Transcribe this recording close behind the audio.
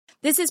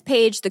This is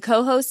Paige, the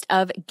co-host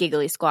of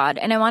Giggly Squad,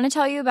 and I want to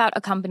tell you about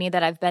a company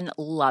that I've been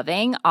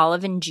loving,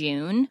 Olive &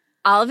 June.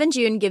 Olive &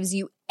 June gives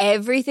you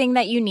everything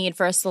that you need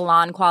for a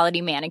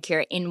salon-quality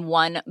manicure in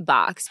one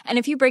box. And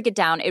if you break it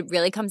down, it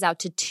really comes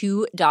out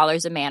to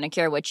 $2 a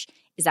manicure, which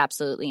is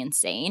absolutely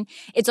insane.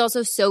 It's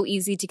also so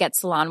easy to get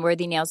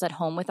salon-worthy nails at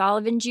home with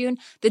Olive & June.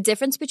 The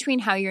difference between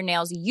how your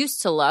nails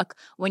used to look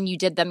when you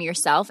did them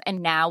yourself and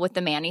now with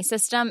the Mani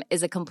system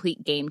is a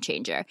complete game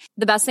changer.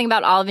 The best thing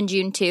about Olive &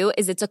 June, too,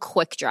 is it's a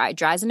quick dry.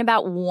 Dries in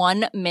about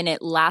 1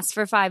 minute, lasts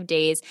for 5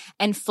 days,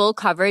 and full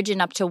coverage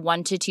in up to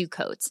 1 to 2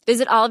 coats.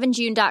 Visit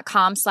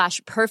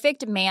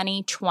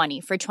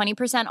oliveandjune.com/perfectmani20 for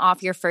 20%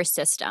 off your first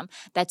system.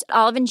 That's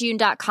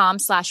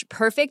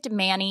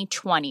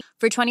oliveandjune.com/perfectmani20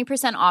 for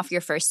 20% off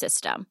your first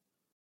system.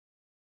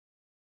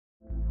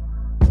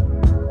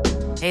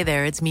 Hey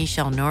there, it's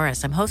Michelle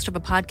Norris. I'm host of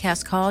a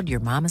podcast called Your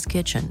Mama's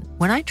Kitchen.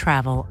 When I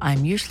travel,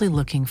 I'm usually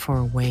looking for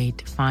a way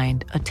to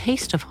find a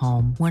taste of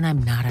home when I'm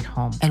not at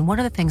home. And one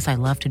of the things I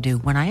love to do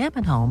when I am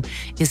at home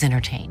is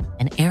entertain.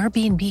 And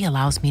Airbnb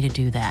allows me to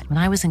do that. When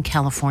I was in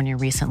California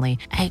recently,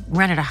 I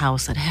rented a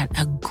house that had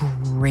a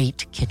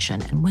great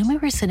kitchen. And when we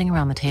were sitting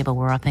around the table,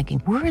 we're all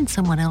thinking, we're in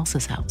someone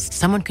else's house.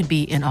 Someone could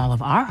be in all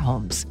of our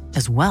homes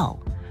as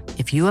well.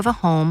 If you have a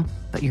home,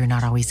 but you're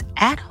not always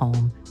at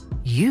home,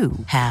 you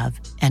have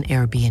an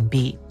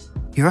Airbnb.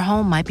 Your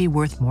home might be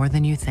worth more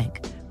than you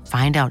think.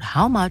 Find out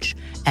how much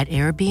at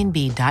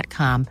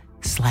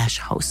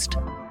airbnb.com/host.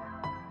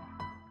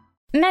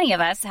 Many of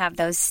us have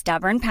those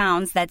stubborn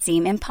pounds that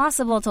seem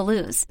impossible to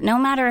lose, no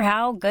matter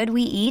how good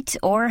we eat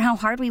or how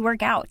hard we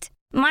work out.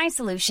 My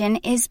solution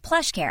is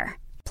PlushCare.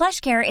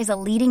 PlushCare is a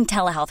leading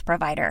telehealth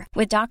provider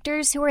with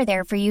doctors who are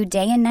there for you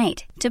day and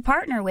night to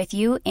partner with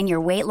you in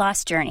your weight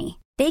loss journey.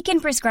 They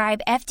can prescribe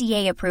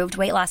FDA-approved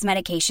weight loss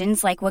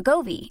medications like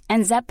Wegovy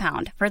and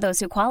Zepbound for those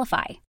who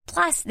qualify.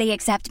 Plus, they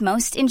accept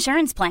most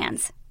insurance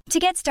plans. To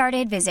get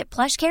started, visit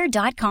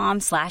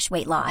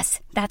plushcare.com/weightloss.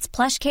 That's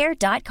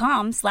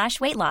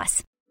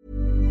plushcare.com/weightloss.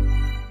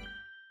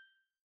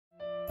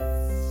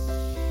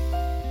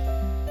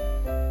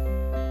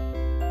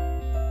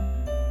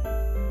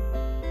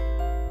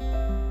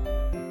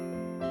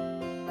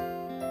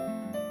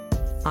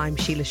 I'm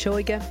Sheila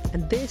Shoiga,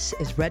 and this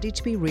is Ready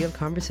to Be Real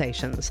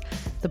Conversations,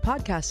 the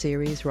podcast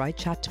series where I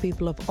chat to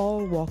people of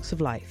all walks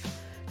of life.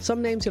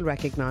 Some names you'll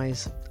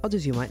recognise,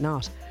 others you might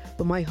not.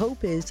 But my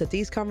hope is that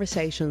these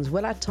conversations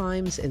will at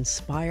times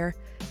inspire,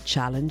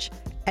 challenge,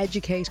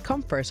 educate,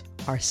 comfort,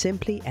 or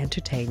simply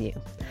entertain you.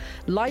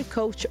 Life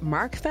coach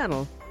Mark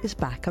Fennell is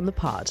back on the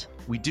pod.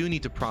 We do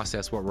need to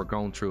process what we're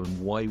going through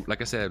and why, like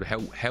I said,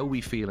 how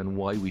we feel and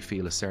why we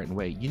feel a certain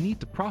way. You need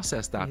to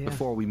process that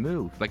before we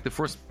move. Like the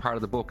first part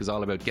of the book is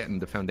all about getting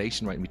the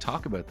foundation right, and we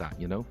talk about that,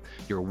 you know,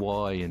 your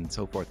why and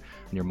so forth,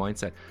 and your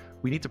mindset.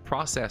 We need to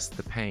process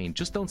the pain.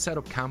 Just don't set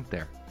up camp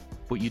there,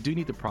 but you do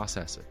need to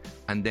process it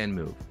and then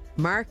move.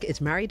 Mark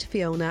is married to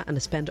Fiona and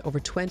has spent over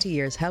 20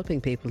 years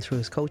helping people through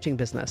his coaching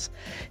business.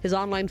 His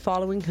online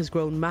following has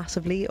grown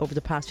massively over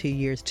the past few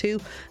years too,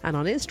 and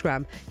on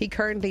Instagram he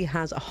currently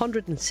has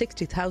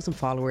 160,000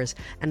 followers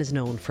and is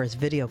known for his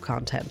video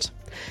content.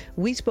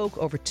 We spoke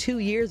over 2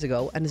 years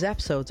ago and his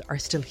episodes are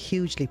still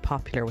hugely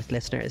popular with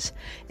listeners.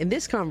 In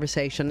this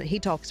conversation he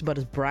talks about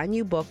his brand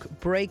new book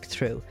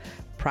Breakthrough,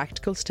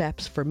 practical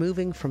steps for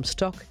moving from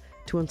stuck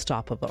to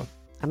unstoppable.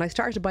 And I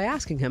started by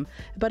asking him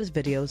about his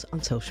videos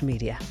on social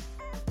media.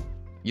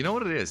 You know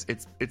what it is?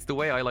 It's the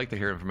way I like to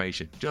hear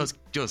information. Just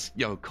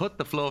cut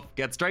the fluff,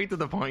 get straight to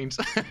the point,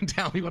 and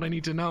tell me what I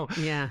need to know.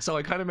 Yeah. So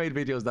I kind of made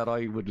videos that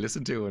I would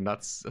listen to, and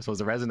that's, I suppose,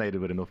 it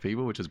resonated with enough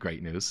people, which is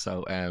great news.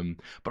 So,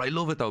 but I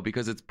love it though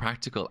because it's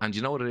practical, and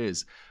you know what it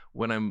is?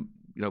 When I'm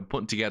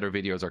putting together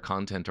videos or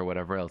content or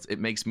whatever else, it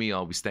makes me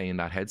always stay in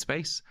that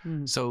headspace.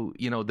 So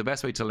the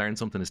best way to learn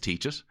something is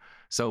teach it.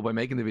 So by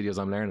making the videos,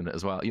 I'm learning it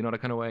as well. You know,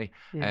 that kind of way.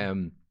 Yeah.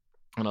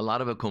 And a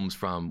lot of it comes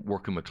from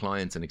working with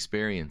clients and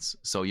experience.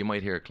 So you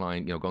might hear a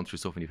client, going through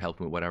stuff and you've helped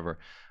them with whatever,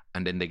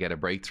 and then they get a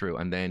breakthrough,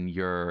 and then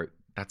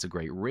that's a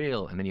great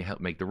reel, and then you help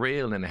make the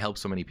reel, and then it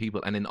helps so many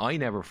people, and then I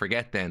never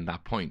forget then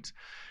that point.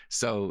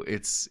 So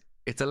it's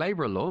a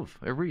labour of love.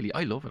 I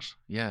love it.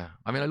 Yeah.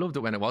 I mean, I loved it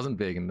when it wasn't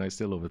big, and I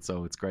still love it.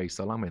 So it's great.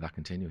 So long may that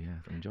continue. Yeah,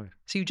 I enjoy it.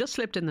 So you just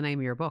slipped in the name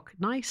of your book.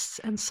 Nice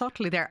and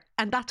subtly there.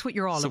 And that's what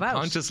you're all about.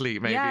 Subconsciously,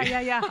 maybe.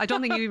 Yeah. I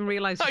don't think you even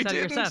realised you said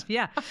it yourself.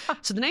 Yeah.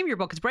 So the name of your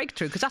book is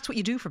Breakthrough, because that's what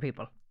you do for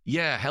people.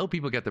 Yeah, help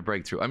people get the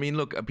breakthrough. I mean,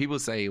 look, people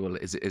say, well,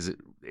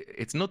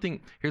 it's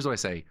nothing. Here's what I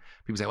say.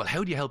 People say, well,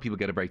 how do you help people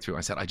get a breakthrough?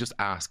 I said, I just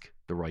ask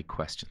the right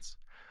questions.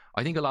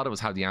 I think a lot of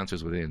us have the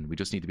answers within. We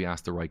just need to be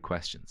asked the right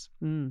questions.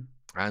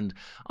 And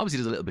obviously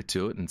there's a little bit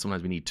to it, and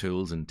sometimes we need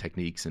tools and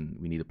techniques and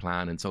we need a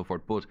plan and so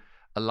forth. But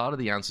a lot of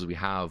the answers we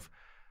have,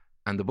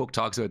 and the book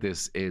talks about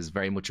this, is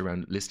very much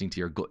around listening to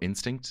your gut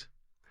instinct,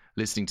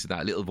 listening to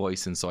that little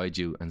voice inside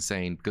you and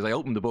saying, because I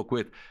opened the book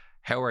with,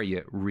 how are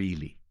you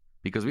really?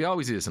 Because we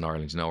always do this in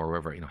Ireland, or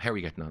wherever, how are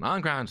you getting on?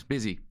 I'm grand,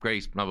 busy,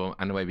 great, blah, blah,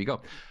 and away we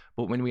go.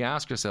 But when we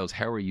ask ourselves,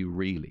 how are you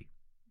really?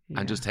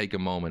 And just take a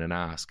moment and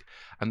ask.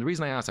 And the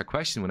reason I ask that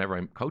question whenever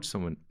I coach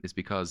someone is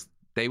because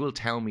they will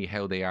tell me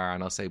how they are,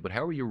 and I'll say, but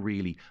how are you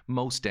really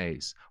most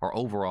days or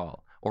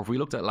overall? Or if we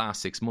looked at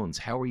last 6 months,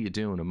 how are you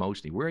doing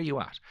emotionally? Where are you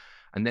at?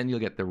 And then you'll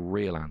get the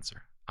real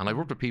answer. And I've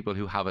worked with people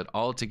who have it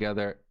all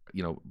together,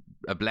 you know,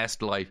 a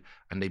blessed life,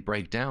 and they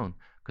break down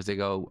because they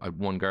go,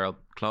 one girl,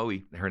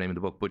 Chloe, her name in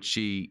the book, but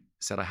she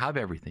said, I have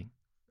everything.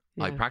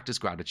 Yeah. I practice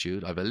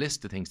gratitude. I have a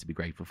list of things to be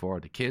grateful for.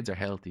 The kids are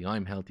healthy.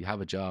 I'm healthy.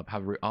 Have a job.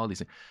 Have all these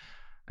things.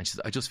 And she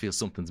said, I just feel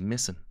something's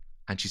missing.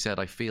 And she said,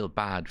 I feel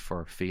bad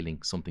for feeling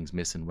something's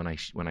missing when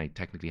I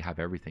technically have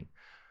everything.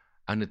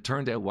 And it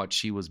turned out what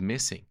she was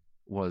missing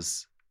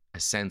was a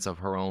sense of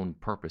her own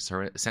purpose,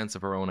 a sense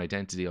of her own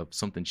identity, of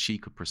something she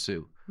could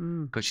pursue.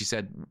 Because she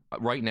said,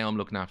 right now I'm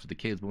looking after the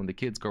kids, but when the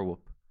kids grow up,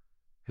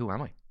 who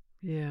am I?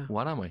 Yeah.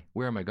 What am I?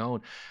 Where am I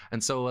going?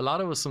 And so a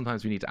lot of us,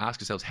 sometimes we need to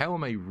ask ourselves, how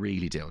am I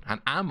really doing? And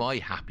am I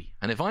happy?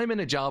 And if I'm in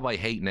a job I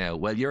hate now,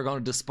 well, you're going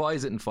to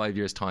despise it in 5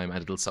 years' time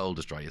and it'll soul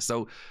destroy you.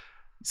 So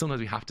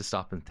sometimes we have to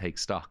stop and take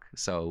stock.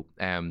 So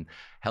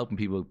helping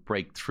people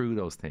break through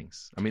those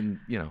things. I mean,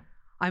 you know.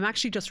 I'm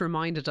actually just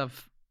reminded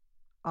of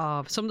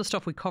some of the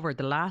stuff we covered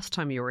the last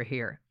time you were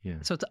here. Yeah.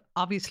 So it's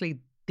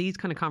obviously these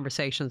kind of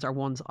conversations are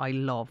ones I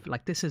love.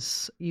 Like, this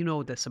is, you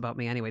know this about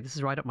me anyway. This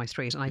is right up my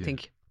street. And I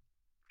think,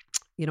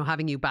 you know,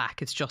 having you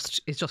back, it's just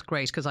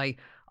great, because I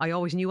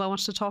always knew I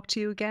wanted to talk to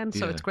you again.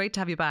 So it's great to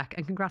have you back.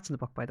 And congrats on the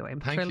book, by the way.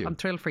 I'm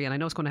thrilled for you, and I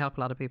know it's going to help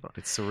a lot of people.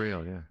 It's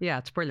surreal, yeah. Yeah,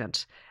 it's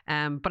brilliant.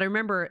 But I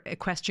remember a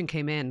question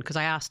came in, because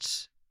I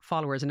asked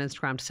followers on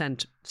Instagram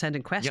to send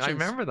in questions. Yeah, I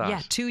remember that.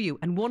 Yeah, to you.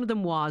 And one of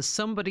them was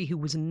somebody who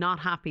was not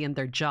happy in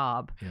their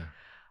job. Yeah.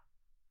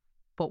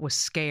 But was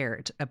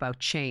scared about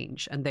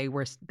change, and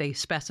they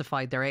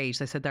specified their age.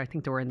 They said I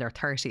think they were in their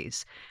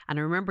 30s. And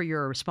I remember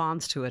your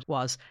response to it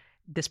was,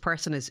 this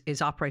person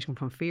is operating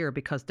from fear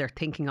because they're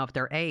thinking of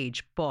their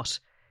age, but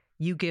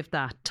you give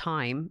that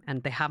time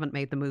and they haven't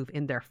made the move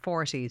in their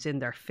 40s, in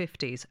their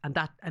 50s.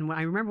 And when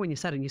I remember when you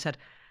said it, and you said,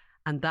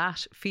 and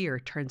that fear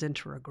turns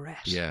into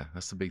regret. Yeah,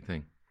 that's the big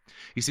thing.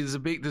 You see,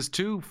 there's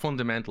two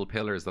fundamental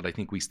pillars that I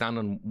think we stand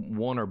on,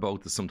 one or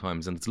both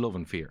sometimes, and it's love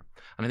and fear.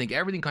 And I think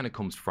everything kind of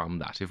comes from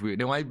that.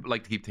 I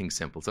like to keep things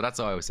simple, so that's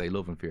how I always say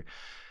love and fear.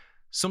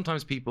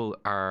 Sometimes people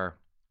are,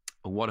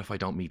 what if I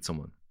don't meet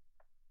someone?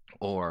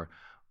 Or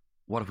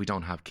what if we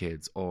don't have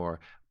kids? But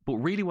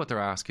really what they're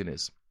asking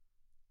is,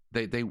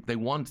 they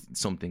want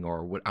something,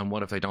 and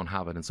what if they don't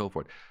have it, and so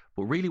forth.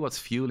 But really what's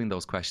fueling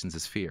those questions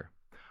is fear.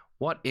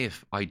 What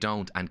if I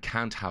don't and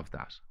can't have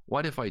that?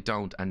 What if I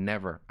don't and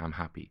never am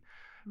happy?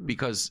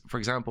 Because, for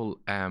example,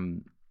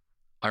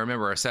 I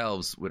remember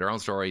ourselves with our own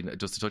story,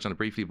 just to touch on it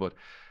briefly, but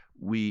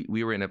we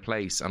were in a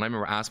place, and I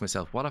remember asking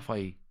myself, what if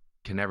I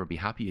can never be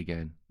happy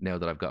again now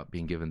that I've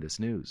been given this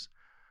news?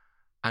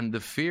 And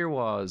the fear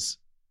was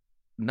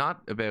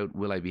not about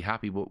will I be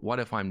happy, but what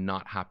if I'm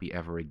not happy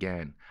ever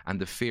again? And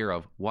the fear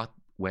of what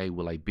way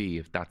will I be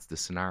if that's the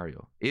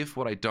scenario? If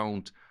what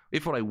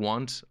I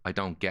want, I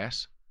don't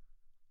get,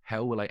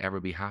 how will I ever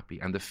be happy?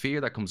 And the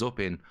fear that comes up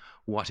in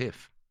what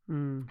if?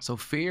 So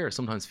fear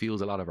sometimes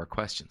fuels a lot of our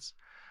questions.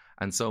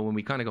 And so when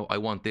we kind of go, I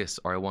want this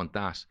or I want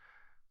that,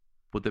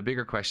 but the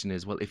bigger question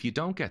is, well, if you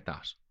don't get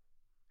that,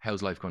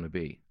 how's life going to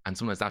be? And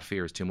sometimes that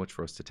fear is too much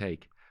for us to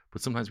take.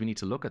 But sometimes we need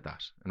to look at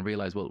that and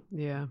realize, well,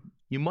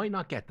 you might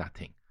not get that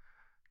thing.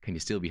 Can you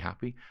still be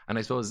happy? And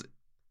I suppose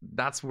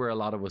that's where a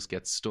lot of us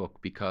get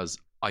stuck, because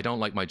I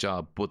don't like my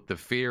job, but the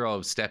fear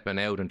of stepping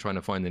out and trying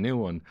to find a new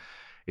one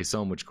is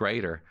so much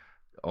greater.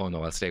 Oh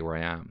no, I'll stay where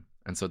I am.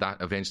 And so that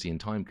eventually in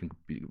time can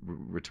be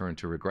return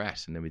to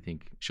regret. And then we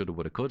think, shoulda,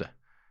 woulda, coulda.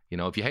 You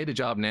know, if you hate a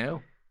job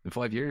now, in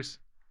 5 years,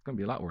 it's going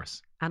to be a lot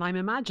worse. And I'm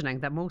imagining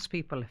that most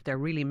people, if they're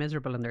really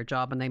miserable in their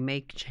job and they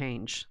make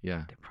change, they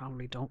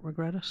probably don't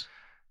regret it.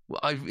 Well,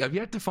 I've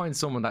yet to find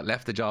someone that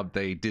left a job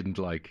they didn't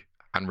like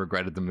and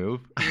regretted the move,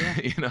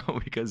 you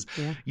know, because,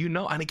 you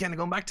know, and again,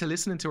 going back to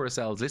listening to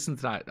ourselves, listen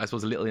to that, I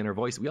suppose, a little inner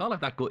voice. We all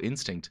have that gut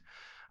instinct.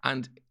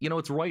 And, you know,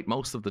 it's right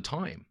most of the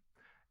time.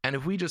 And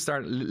if we just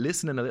start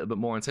listening a little bit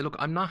more and say, look,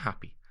 I'm not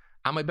happy.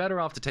 Am I better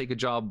off to take a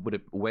job with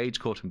a wage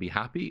cut and be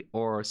happy,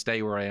 or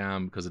stay where I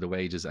am because of the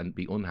wages and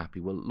be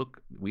unhappy? Well,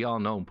 look, we all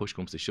know when push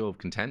comes to shove,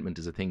 contentment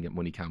is a thing that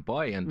money can't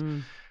buy.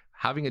 And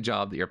having a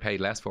job that you're paid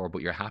less for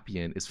but you're happy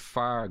in is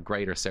far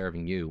greater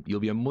serving you. You'll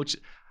be a much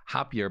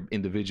happier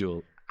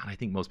individual. And I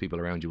think most people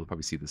around you will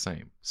probably see the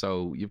same.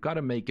 So you've got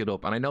to make it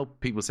up. And I know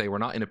people say we're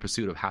not in a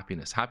pursuit of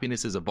happiness.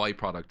 Happiness is a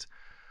byproduct.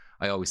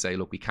 I always say,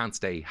 look, we can't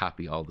stay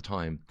happy all the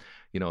time.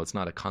 You know, it's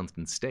not a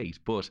constant state.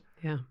 But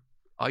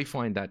I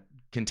find that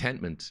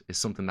contentment is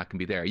something that can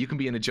be there. You can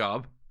be in a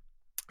job,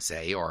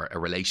 say, or a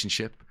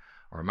relationship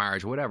or a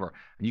marriage or whatever,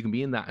 and you can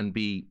be in that and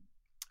be,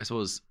 I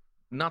suppose,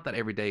 not that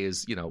every day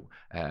is, you know,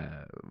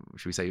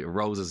 should we say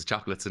roses,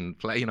 chocolates and,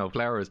 you know,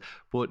 flowers,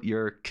 but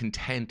you're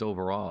content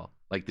overall.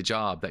 Like the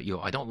job that, you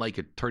know, I don't like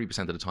it 30%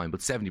 of the time, but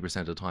 70%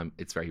 of the time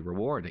it's very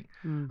rewarding.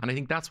 And I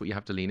think that's what you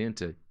have to lean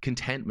into,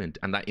 contentment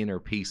and that inner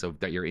peace of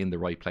that you're in the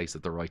right place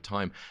at the right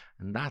time.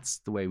 And that's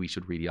the way we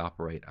should really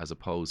operate, as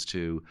opposed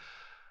to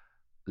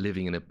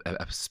living in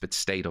a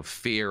state of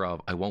fear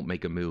of, I won't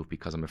make a move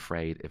because I'm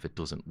afraid if it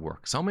doesn't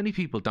work. So many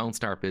people don't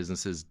start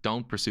businesses,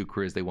 don't pursue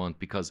careers they want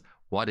because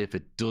what if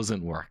it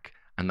doesn't work?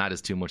 And that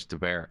is too much to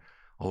bear.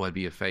 Oh, I'd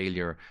be a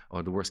failure,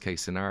 or the worst case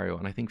scenario.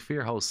 And I think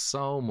fear holds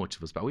so much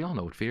of us back. We all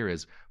know what fear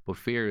is, but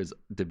fear is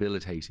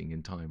debilitating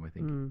in time, I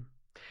think.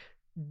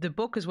 The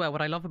book as well,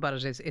 what I love about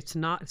it is it's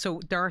not, so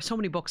there are so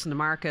many books in the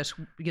market,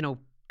 you know,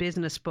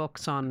 business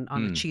books on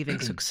achieving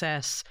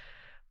success,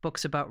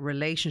 books about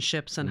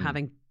relationships and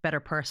having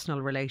better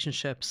personal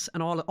relationships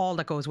and all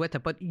that goes with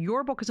it. But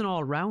your book is an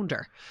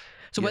all-rounder.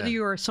 So whether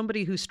you're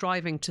somebody who's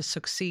striving to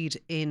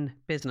succeed in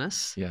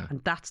business,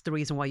 and that's the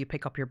reason why you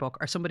pick up your book,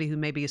 or somebody who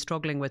maybe is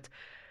struggling with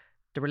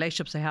the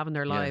relationships they have in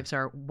their lives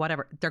or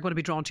whatever, they're going to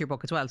be drawn to your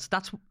book as well. So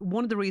that's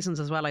one of the reasons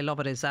as well I love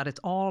it, is that it's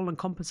all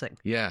encompassing.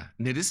 Yeah.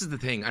 Now, this is the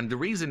thing. And the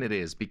reason it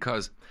is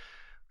because,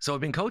 so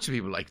I've been coaching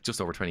people like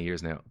just over 20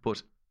 years now,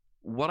 but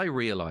what I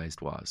realized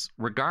was,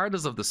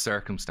 regardless of the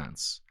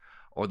circumstance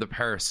or the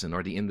person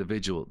or the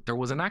individual, there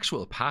was an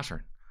actual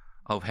pattern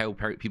of how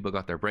people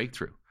got their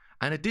breakthrough.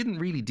 And it didn't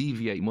really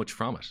deviate much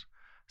from it.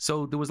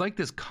 So there was like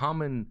this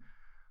common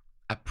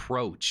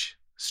approach,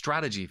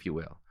 strategy, if you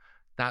will,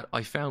 that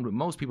I found with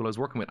most people I was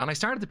working with. And I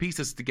started to piece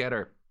this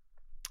together,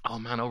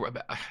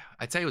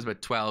 I'd say it was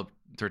about 12,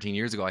 13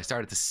 years ago. I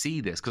started to see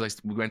this because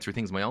we went through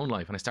things in my own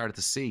life, and I started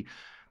to see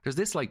there's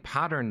this like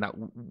pattern that,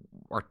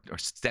 or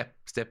step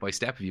by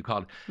step, if you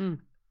call it.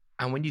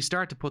 And when you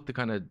start to put the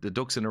kind of the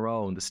ducks in a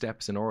row and the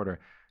steps in order,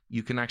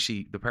 you can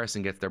actually, the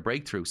person gets their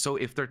breakthrough. So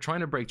if they're trying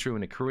to break through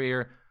in a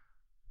career,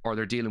 or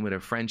they're dealing with a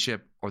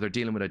friendship, or they're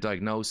dealing with a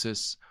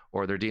diagnosis,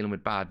 or they're dealing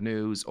with bad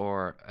news,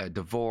 or a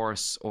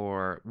divorce,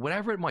 or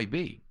whatever it might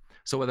be.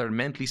 So whether they're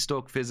mentally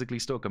stuck, physically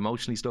stuck,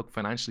 emotionally stuck,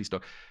 financially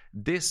stuck,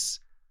 this,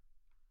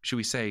 should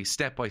we say,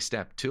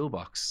 step-by-step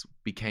toolbox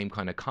became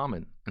kind of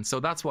common. And so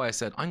that's why I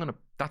said,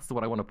 that's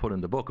what I want to put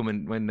in the book.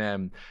 And when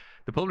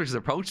the publishers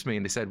approached me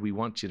and they said, we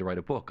want you to write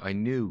a book, I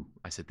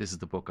said, this is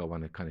the book I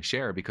want to kind of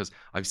share, because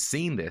I've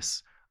seen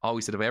this. I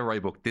always said, if I ever write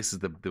a book, this is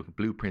the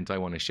blueprint I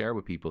want to share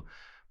with people,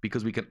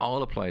 because we can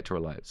all apply it to our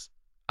lives.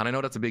 And I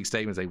know that's a big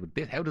statement to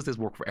say, how does this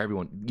work for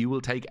everyone? You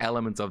will take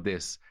elements of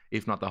this,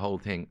 if not the whole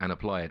thing, and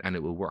apply it, and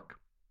it will work.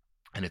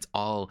 And it's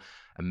all,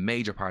 a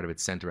major part of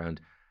it centered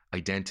around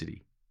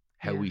identity,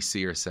 how we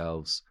see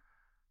ourselves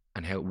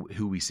and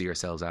who we see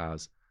ourselves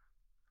as.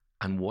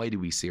 And why do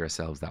we see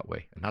ourselves that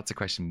way? And that's a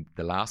question,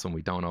 the last one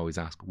we don't always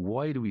ask.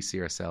 Why do we see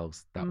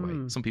ourselves that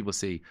way? Some people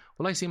see,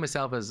 well, I see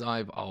myself as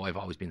I've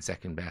always been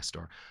second best,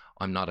 or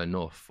I'm not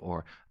enough,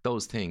 or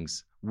those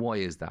things. Why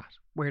is that?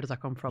 Where does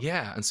that come from?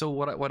 Yeah. And so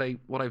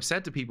what I've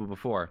said to people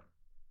before,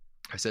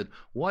 I said,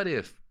 what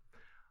if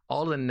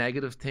all the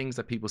negative things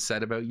that people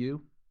said about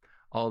you,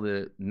 all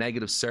the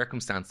negative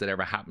circumstance that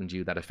ever happened to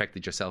you that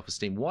affected your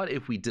self-esteem, what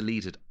if we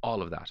deleted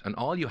all of that, and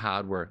all you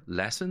had were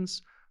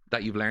lessons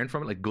that you've learned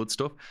from it, like good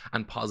stuff,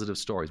 and positive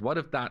stories? What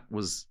if that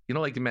was, you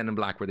know, like the Men in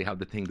Black where they have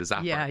the thing, the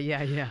zapper? Yeah.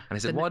 And I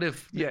said, what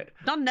if,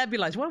 not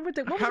nebulized, what would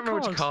they, what I can't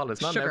remember what you call it.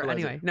 It's not nebulized,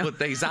 anyway, no. But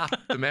they zap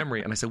the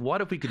memory. And I said,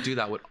 what if we could do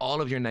that with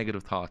all of your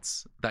negative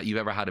thoughts that you've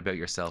ever had about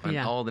yourself, and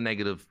all the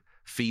negative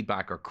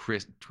feedback or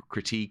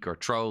critique or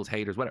trolls,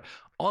 haters, whatever,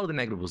 all of the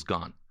negative was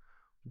gone.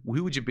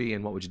 Who would you be,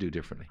 and what would you do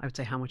differently? I would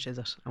say, how much is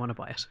it? I want to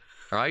buy it.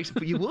 All right.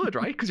 But you would,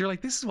 right? Because you're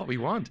like, this is what we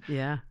want.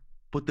 Yeah.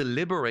 But the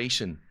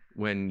liberation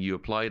when you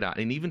apply that,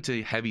 and even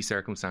to heavy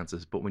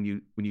circumstances, but when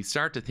you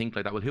start to think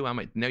like that, well, who am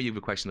I? Now you have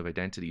a question of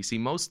identity. You see,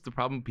 most of the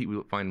problem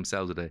people find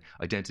themselves with an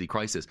identity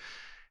crisis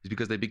is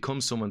because they become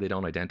someone they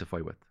don't identify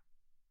with,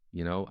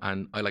 you know.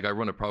 And I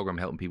run a program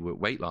helping people with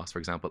weight loss, for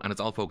example, and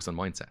it's all focused on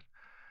mindset,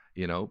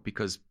 you know,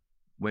 because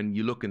when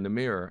you look in the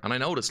mirror, and I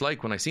know what it's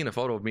like when I seen a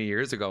photo of me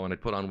years ago and I'd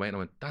put on weight and I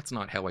went, that's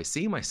not how I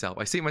see myself.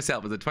 I see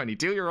myself as a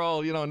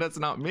 22-year-old, you know, and that's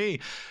not me,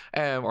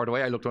 or the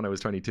way I looked when I was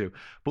 22.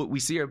 But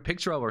we see a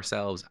picture of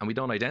ourselves and we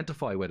don't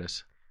identify with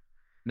it.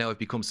 Now it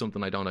becomes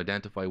something I don't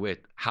identify with,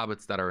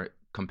 habits that are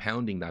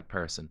compounding that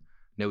person.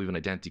 Now we have an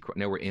identity,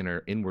 now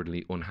we're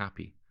inwardly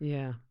unhappy.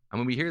 Yeah. And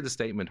when we hear the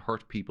statement,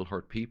 hurt people,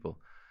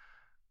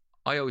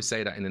 I always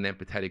say that in an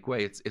empathetic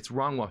way. It's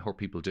wrong what hurt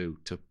people do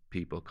to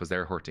people because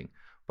they're hurting.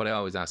 But I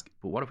always ask,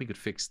 but what if we could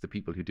fix the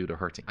people who do the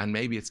hurting? And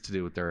maybe it's to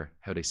do with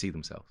how they see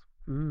themselves.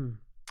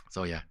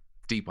 So yeah,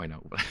 deep, I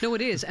know. No,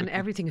 it is. And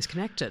everything is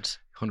connected.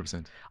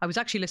 100%. I was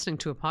actually listening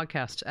to a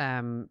podcast.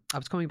 I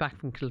was coming back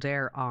from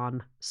Kildare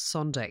on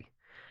Sunday.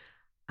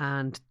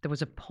 And there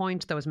was a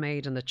point that was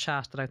made in the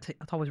chat that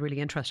I thought was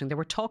really interesting. They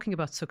were talking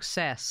about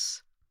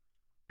success.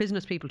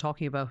 Business people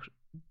talking about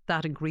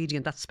that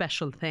ingredient, that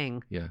special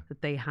thing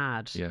that they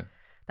had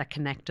that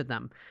connected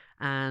them.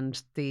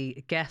 And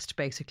the guest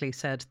basically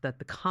said that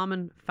the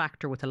common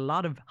factor with a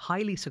lot of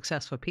highly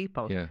successful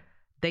people,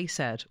 they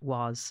said,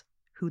 was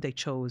who they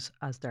chose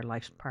as their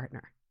life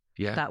partner.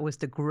 Yeah. That was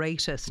the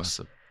greatest.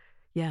 Massive.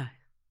 Yeah.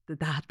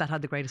 That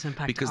had the greatest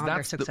impact because on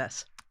their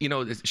success. You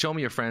know, show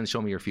me your friends,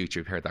 show me your future.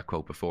 You've heard that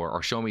quote before.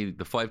 Or show me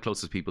the 5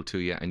 closest people to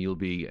you and you'll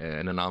be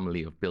an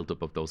anomaly of built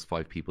up of those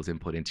 5 people's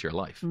input into your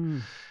life.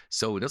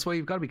 So that's why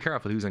you've got to be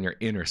careful who's in your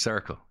inner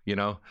circle, you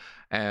know.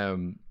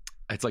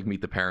 it's like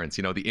Meet the Parents,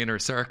 you know, the inner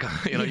circle.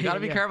 You know, you got to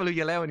be careful who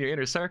you allow in your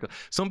inner circle.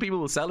 Some people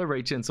will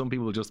celebrate you and some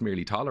people will just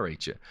merely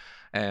tolerate you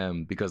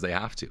because they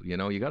have to. You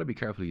know, you got to be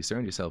careful who you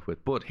surround yourself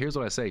with. But here's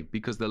what I say,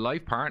 because the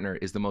life partner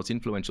is the most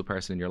influential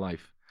person in your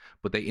life,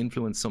 but they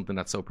influence something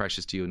that's so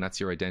precious to you, and that's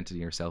your identity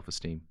and your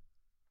self-esteem.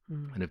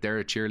 And if they're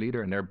a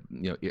cheerleader and they're,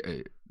 you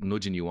know,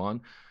 nudging you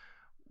on,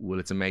 well,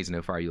 it's amazing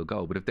how far you'll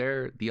go. But if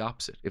they're the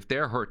opposite, if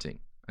they're hurting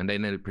and they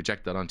then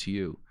project that onto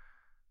you,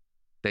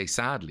 they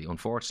sadly,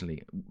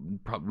 unfortunately,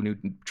 probably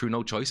through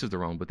no choice of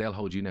their own, but they'll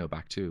hold you now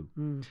back too.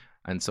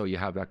 And so you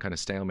have that kind of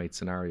stalemate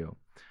scenario.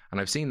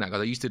 And I've seen that,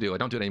 because I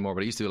don't do it anymore,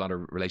 but I used to do a lot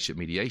of relationship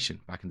mediation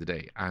back in the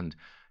day. And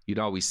you'd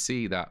always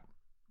see that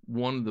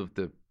one of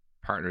the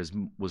partners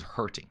was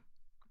hurting.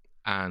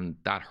 And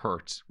that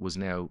hurt was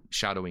now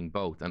shadowing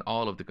both. And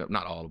all of the,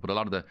 not all, but a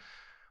lot of the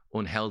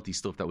unhealthy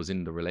stuff that was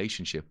in the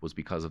relationship was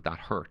because of that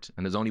hurt.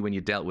 And it's only when you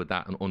dealt with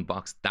that and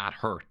unboxed that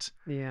hurt,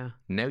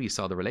 now you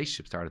saw the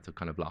relationship started to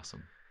kind of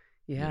blossom.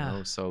 You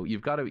know? So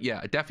you've got to,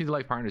 definitely the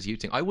life partner is a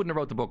huge thing. I wouldn't have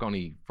wrote the book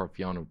only for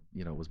Fiona,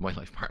 you know, was my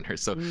life partner.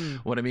 So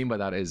what I mean by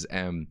that is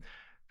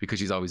because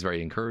she's always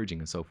very encouraging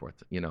and so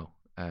forth, you know,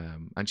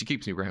 and she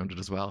keeps me grounded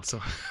as well.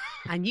 So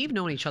And you've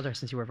known each other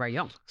since you were very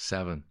young.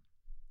 7.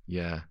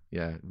 Yeah.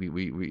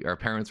 We our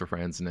parents were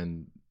friends, and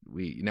then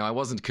I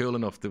wasn't cool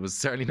enough. There was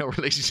certainly no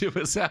relationship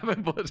at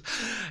 7,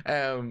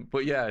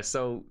 but yeah.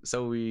 So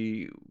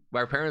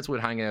our parents would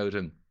hang out,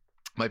 and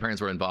my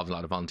parents were involved in a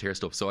lot of volunteer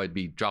stuff. So I'd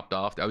be dropped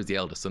off. I was the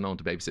eldest, so no one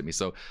to babysit me.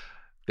 So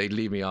they'd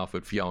leave me off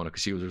with Fiona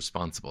because she was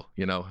responsible,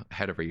 you know,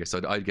 ahead of her year.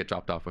 So I'd get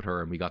dropped off with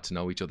her, and we got to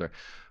know each other.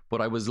 But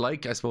I was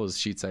like, I suppose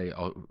she'd say,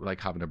 like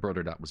having a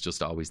brother that was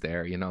just always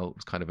there, you know. It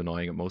was kind of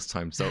annoying at most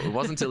times. So it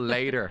wasn't until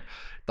later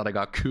that I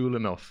got cool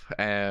enough,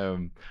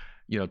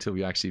 you know, till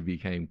we actually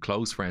became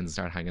close friends and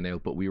started hanging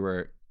out. But we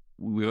were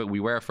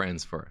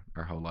friends for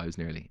our whole lives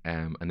nearly.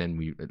 And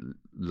then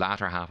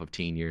latter half of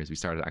teen years, we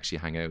started to actually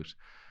hang out.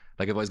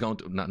 Like if I was going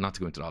to, not to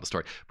go into all the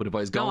story, but if I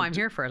was going I'm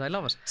here for it. I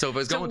love it. So if I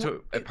was going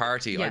to a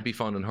party, I'd be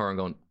phoning her and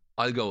going,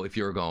 I'll go if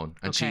you're going,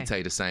 and she'd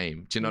say the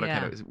same. Do you know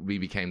that kind of? We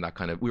became that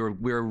kind of. We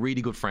were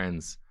really good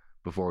friends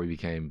before we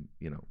became,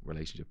 you know,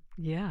 relationship.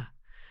 Yeah.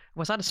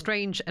 Was that a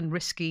strange and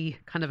risky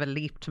kind of a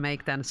leap to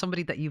make then?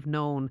 Somebody that you've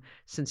known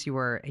since you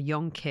were a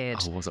young kid.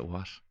 Oh, was it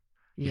what?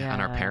 Yeah.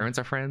 And our parents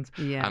are friends.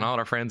 Yeah. And all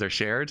our friends are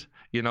shared.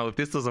 You know, if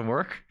this doesn't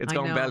work, it's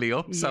going belly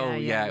up. So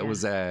it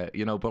was,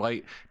 you know, but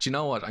do you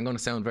know what? I'm going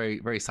to sound very,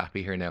 very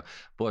sappy here now,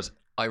 but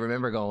I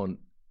remember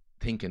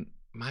thinking,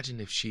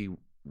 imagine if she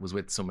was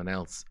with someone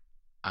else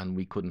and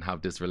we couldn't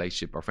have this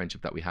relationship or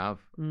friendship that we have.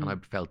 And I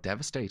felt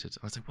devastated.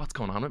 I was like, what's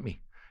going on with me?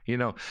 You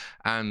know,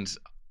 and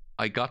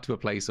I got to a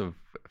place of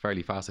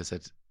fairly fast. I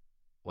said,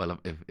 well,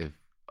 if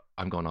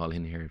I'm going all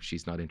in here, if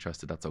she's not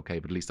interested, that's okay.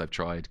 But at least I've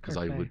tried, because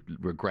I would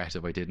regret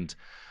if I didn't.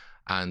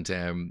 And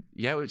I'm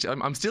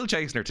still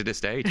chasing her to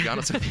this day, to be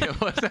honest with you.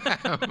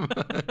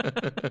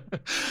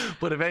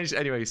 But eventually,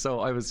 anyway, so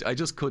I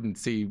just couldn't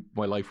see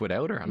my life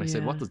without her. And I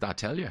said, what does that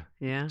tell you?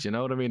 Yeah. Do you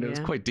know what I mean? It was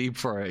quite deep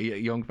for a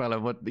young fella,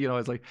 but you know, I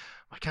was like,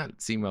 I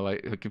can't see my life.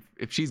 Like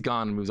if she's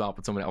gone and moves off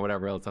with someone or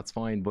whatever else, that's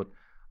fine. But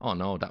oh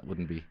no, that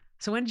wouldn't be.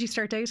 So when did you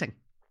start dating?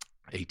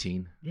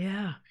 18.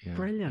 Yeah.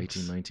 Brilliant.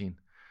 18, 19.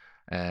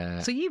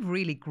 So you've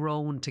really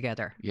grown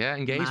together. Yeah,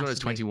 engaged when I was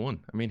 21.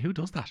 I mean, who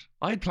does that?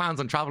 I had plans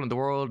on traveling the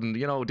world and,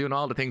 you know, doing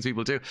all the things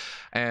people do.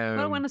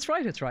 Well, when it's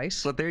right, it's right.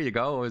 But there you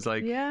go. I was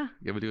like, yeah,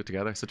 we'll do it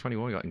together. So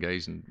 21, we got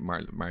engaged and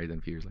married then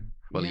a few years later.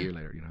 Well, a year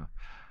later, you know.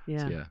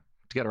 Yeah. So,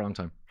 together a long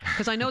time.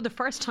 Because I know the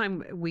first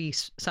time we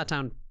sat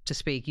down to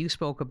speak, you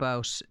spoke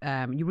about,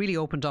 you really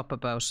opened up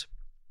about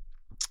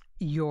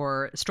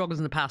your struggles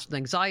in the past with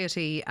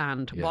anxiety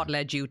and what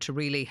led you to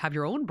really have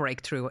your own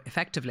breakthrough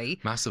effectively.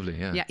 Massively,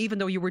 yeah. Yeah, even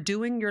though you were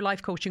doing your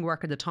life coaching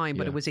work at the time,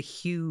 but it was a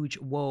huge,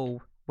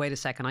 whoa, wait a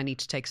second, I need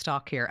to take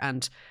stock here.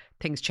 And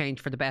things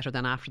changed for the better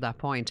then after that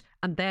point.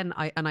 And then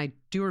I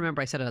do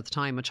remember I said it at the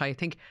time, which I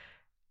think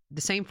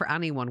the same for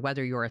anyone,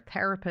 whether you're a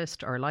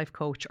therapist or a life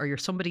coach or you're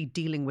somebody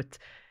dealing with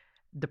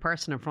the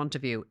person in front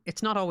of you,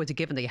 it's not always a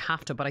given that you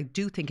have to, but I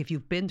do think if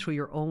you've been through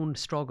your own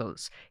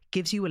struggles, it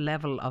gives you a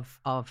level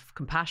of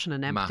compassion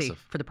and empathy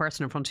for the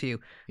person in front of you.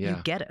 You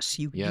get it.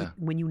 You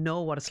when you know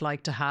what it's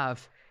like to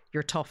have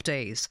your tough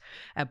days.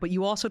 But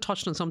you also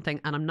touched on something,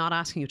 and I'm not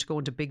asking you to go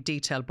into big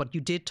detail, but you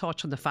did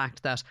touch on the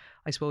fact that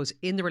I suppose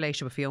in the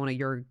relationship with Fiona,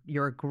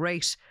 you're a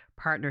great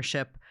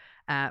partnership.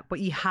 But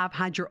you have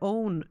had your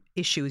own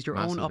issues, your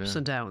own ups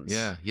and downs.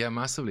 Yeah,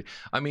 massively.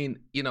 I mean,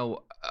 you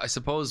know, I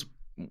suppose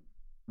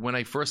when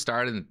I first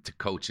started into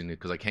coaching,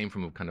 because I came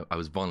from I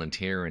was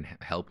volunteering,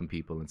 helping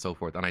people and so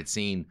forth, and I'd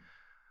seen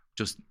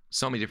just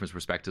so many different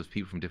perspectives,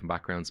 people from different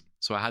backgrounds.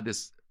 So I had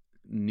this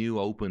new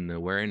open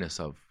awareness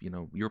of, you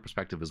know, your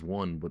perspective is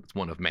one, but it's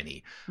one of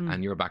many,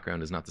 and your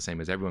background is not the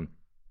same as everyone.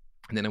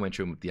 And then I went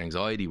through with the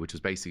anxiety, which was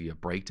basically a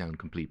breakdown,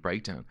 complete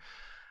breakdown,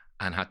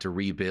 and had to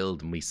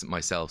rebuild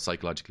myself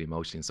psychologically,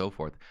 emotionally, and so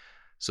forth.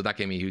 So that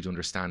gave me a huge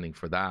understanding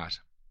for that.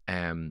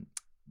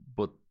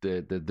 But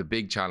the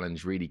big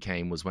challenge really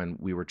came was when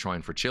we were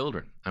trying for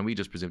children, and we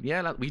just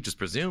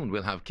presumed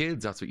we'll have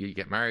kids. That's what you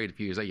get married, a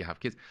few years later you have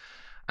kids.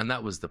 And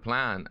that was the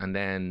plan. And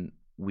then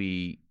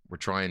we were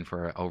trying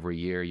for over a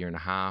year and a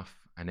half.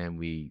 And then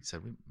we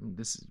said,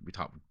 we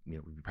thought,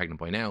 we'd be pregnant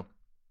by now.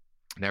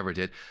 Never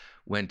did.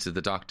 Went to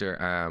the doctor,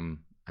 and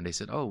they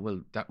said, oh,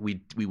 well, that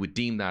we would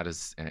deem that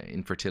as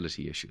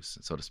infertility issues,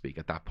 so to speak,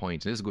 at that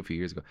point. And this is a good few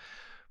years ago.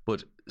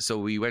 But so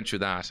we went through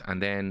that,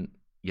 and then,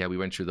 we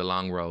went through the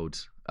long road,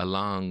 a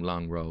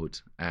long road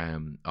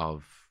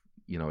of,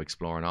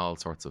 exploring all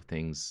sorts of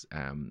things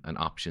and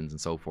options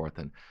and so forth.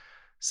 And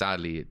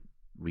sadly,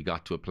 we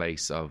got to a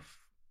place of,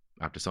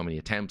 after so many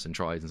attempts and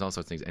tries and all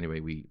sorts of things, anyway,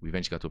 we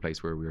eventually got to a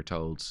place where we were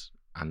told,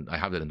 and I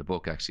have that in the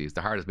book actually, it's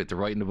the hardest bit to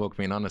write in the book,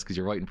 being honest, because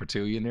you're writing for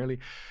 2 years nearly.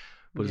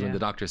 But when the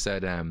doctor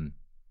said, I'm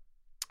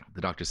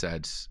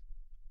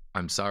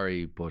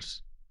sorry, but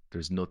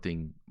there's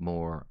nothing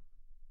more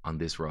on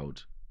this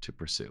road to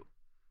pursue.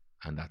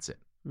 And that's it.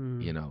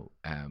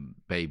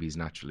 Babies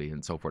naturally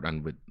and so forth.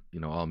 And with,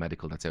 all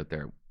medical that's out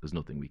there, there's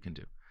nothing we can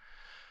do.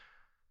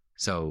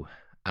 So,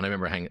 and I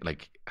remember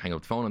hang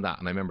up the phone on that.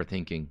 And I remember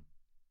thinking,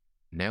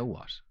 now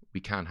what? We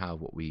can't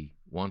have what we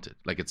wanted.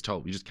 Like, it's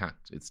told, we just can't,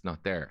 it's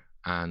not there.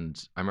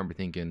 And I remember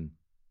thinking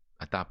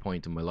at that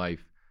point in my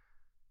life,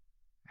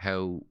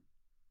 how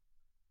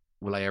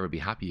will I ever be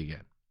happy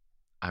again?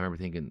 I remember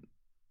thinking,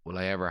 will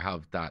I ever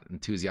have that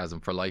enthusiasm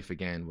for life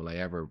again? Will I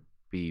ever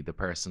be the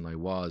person I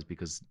was?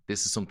 Because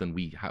this is something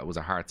was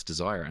our heart's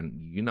desire.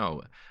 And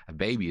a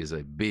baby is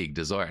a big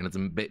desire,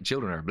 and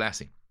children are a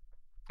blessing.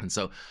 And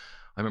so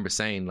I remember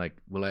saying, like,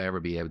 will I ever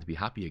be able to be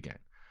happy again?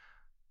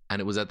 And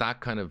it was at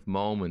that kind of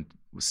moment,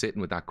 sitting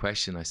with that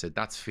question, I said,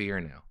 that's fear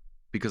now.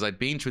 Because I'd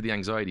been through the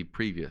anxiety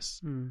previous.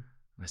 And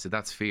I said,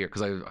 that's fear.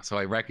 So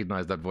I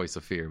recognized that voice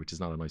of fear, which is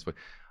not a nice voice,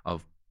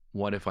 of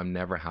what if I'm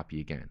never happy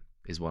again,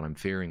 is what I'm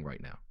fearing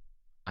right now.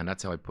 And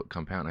that's how I put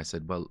compound. I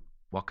said, well,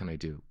 what can I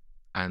do?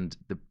 And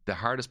the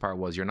hardest part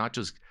was, you're not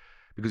just,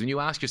 because when you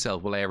ask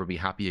yourself, will I ever be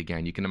happy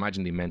again? You can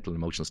imagine the mental and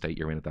emotional state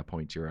you're in at that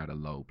point. You're at a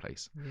low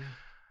place. Yeah.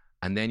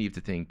 And then you have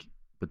to think,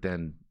 but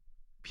then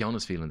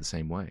Fiona's feeling the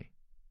same way.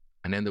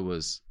 And then there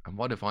was, and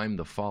what if I'm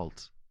the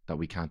fault that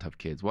we can't have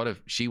kids? What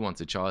if she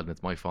wants a child and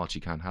it's my fault she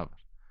can't have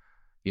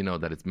it?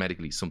 That it's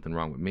medically something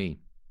wrong with me.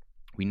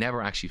 We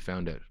never actually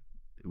found out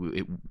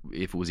if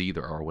it was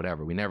either or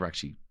whatever. We never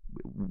actually,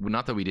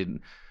 not that we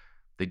didn't,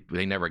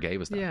 they never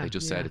gave us that. They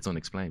just said it's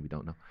unexplained, we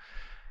don't know.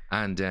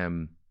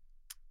 And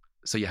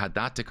so you had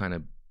that to kind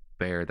of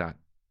bear, that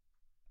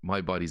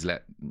my body's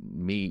let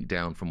me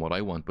down from what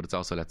I want, but it's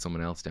also let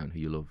someone else down who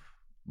you love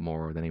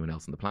more than anyone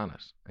else on the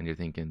planet. And you're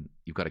thinking,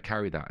 you've got to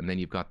carry that. And then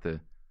you've got the,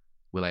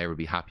 will I ever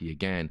be happy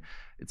again?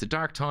 It's a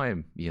dark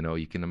time,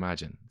 you can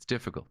imagine. It's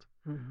difficult.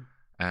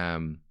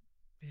 Mm-hmm.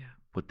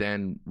 But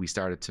then we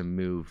started to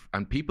move,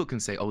 and people can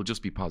say, oh,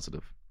 just be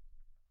positive,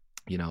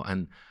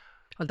 and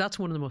well, that's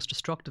one of the most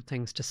destructive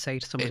things to say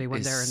to somebody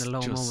when they're in a low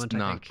moment.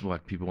 Not I think.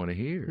 What people want to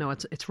hear. No,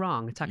 it's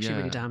wrong. It's actually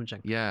really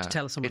damaging. Yeah, to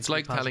tell someone. It's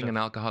like telling an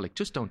alcoholic,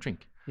 just don't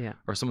drink. Yeah,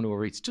 or someone who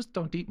overeats, just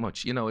don't eat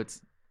much.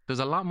 There's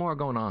a lot more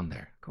going on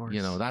there. Of course.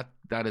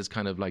 That is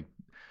kind of like,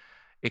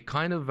 it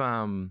kind of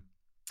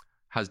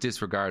has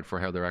disregard for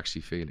how they're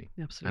actually feeling.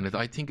 Absolutely. And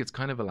I think it's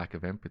kind of a lack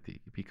of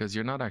empathy, because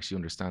you're not actually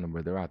understanding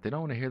where they're at. They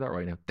don't want to hear that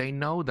right now. They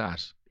know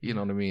that, you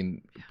know what I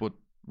mean? Yeah. But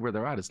where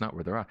they're at, it's not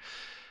where they're at.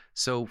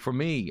 So for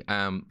me, so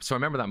I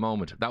remember that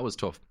moment. That was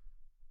tough.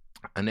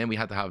 And then we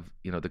had to have,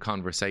 the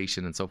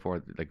conversation and so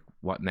forth, like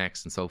what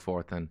next and so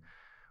forth. And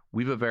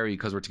we've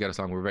because we're together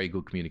so long, we're very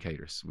good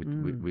communicators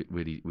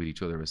with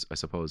each other, I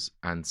suppose.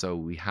 And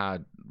so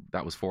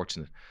that was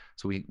fortunate.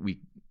 So we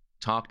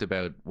talked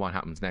about what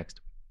happens next.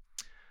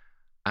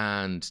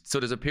 And so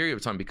there's a period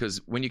of time, because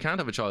when you can't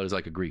have a child, it's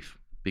like a grief,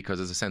 because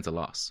there's a sense of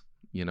loss,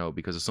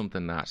 because of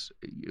something that,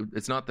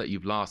 it's not that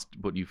you've lost,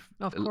 but you've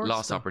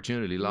lost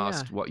opportunity,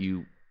 lost what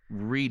you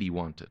really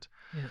wanted.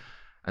 Yeah.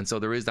 And so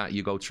there is that,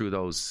 you go through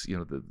those,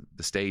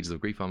 the stages of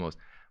grief almost.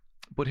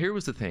 But here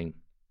was the thing.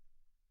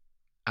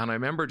 And I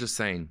remember just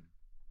saying,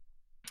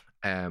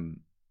 I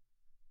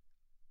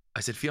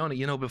said,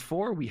 Fiona,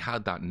 before we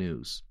had that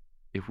news,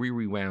 if we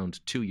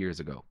rewound 2 years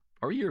ago,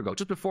 or a year ago,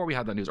 just before we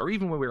had that news, or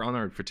even when we were on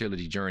our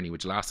fertility journey,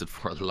 which lasted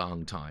for a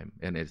long time,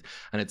 and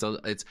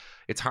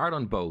it's hard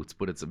on both,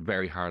 but it's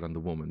very hard on the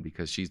woman,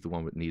 because she's the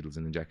one with needles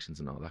and injections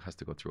and all that, has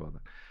to go through all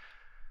that.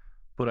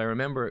 But I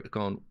remember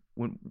going,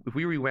 if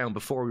we rewound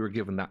before we were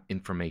given that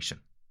information,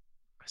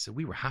 I said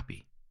we were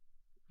happy,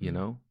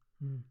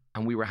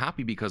 and we were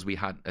happy because we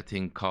had a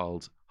thing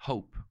called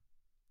hope.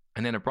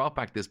 And then it brought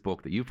back this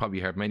book that you've probably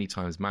heard many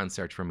times, Man's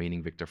Search for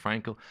Meaning, Viktor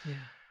Frankl. Yeah.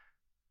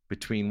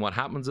 Between what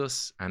happens to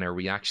us and our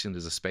reaction,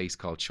 there's a space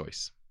called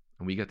choice.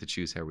 And we get to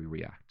choose how we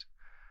react.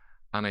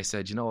 And I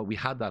said, we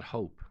had that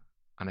hope.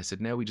 And I said,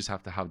 now we just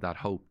have to have that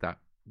hope that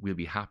we'll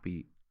be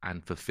happy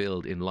and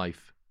fulfilled in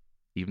life,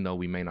 even though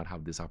we may not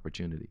have this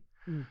opportunity.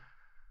 Mm.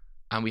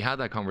 And we had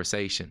that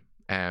conversation.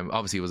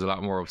 Obviously, it was a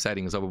lot more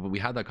upsetting and so, but we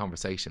had that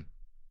conversation.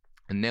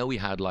 And now we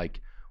had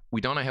we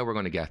don't know how we're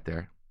going to get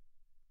there.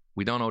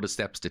 We don't know the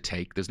steps to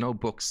take. There's no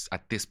books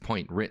at this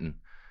point written.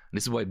 And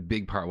this is a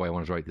big part why I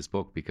wanted to write this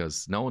book,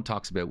 because no one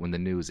talks about when the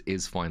news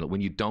is final. When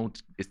you don't,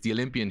 it's the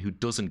Olympian who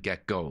doesn't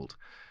get gold.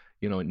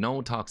 You know, no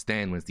one talks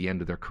then when it's the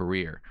end of their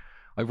career.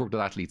 I've worked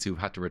with athletes who've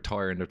had to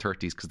retire in their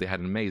 30s because they had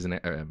an amazing,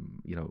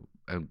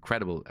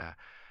 incredible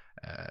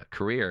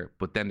career.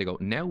 But then they go,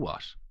 now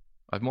what?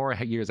 I've more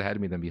years ahead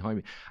of me than behind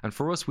me. And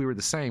for us, we were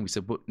the same. We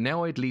said, but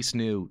now I at least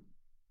knew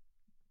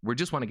we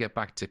just want to get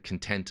back to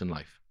content in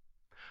life.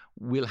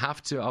 We'll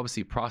have to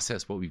obviously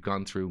process what we've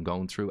gone through and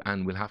going through,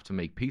 and we'll have to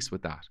make peace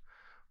with that.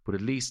 But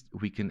at least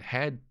we can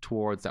head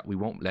towards that. We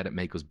won't let it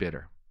make us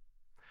bitter.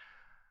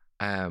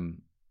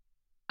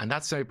 And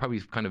that's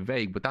probably kind of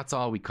vague, but that's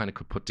all we kind of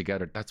could put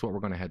together. That's what we're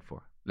going to head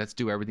for. Let's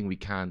do everything we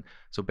can.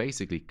 So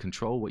basically,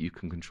 control what you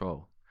can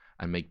control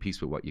and make peace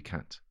with what you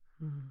can't.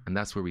 And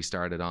that's where we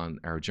started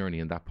on our journey.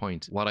 And that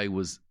point, what I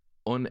was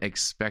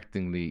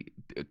unexpectedly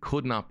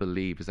could not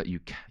believe is that you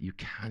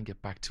can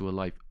get back to a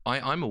life.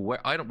 I'm aware.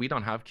 We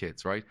don't have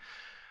kids, right?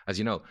 As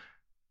you know,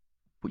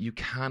 but you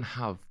can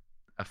have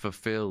a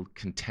fulfilled,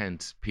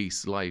 content,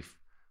 peace life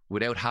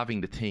without having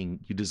the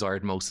thing you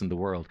desired most in the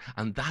world.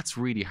 And that's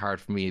really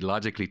hard for me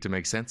logically to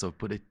make sense of,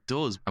 but it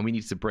does. And we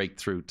need to break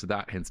through to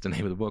that, hence the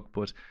name of the book.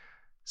 But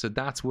so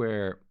that's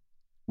where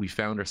we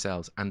found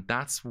ourselves. And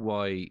that's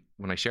why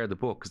when I shared the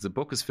book, because the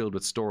book is filled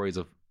with stories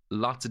of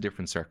lots of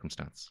different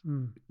circumstances,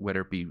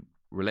 whether it be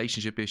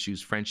relationship issues,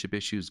 friendship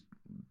issues,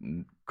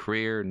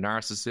 career,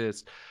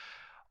 narcissists,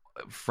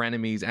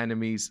 frenemies,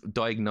 enemies,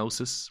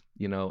 diagnosis,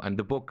 you know. And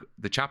the book,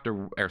 the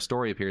chapter our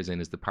story appears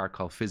in is the part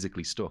called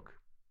Physically Stuck,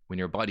 when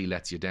your body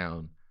lets you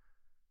down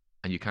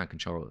and you can't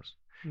control it.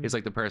 It's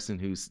like the person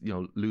who's, you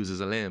know,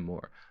 loses a limb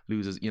or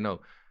loses, you know,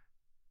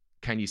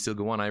 can you still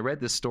go on? I read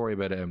this story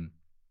about a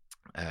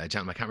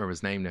gentleman, I can't remember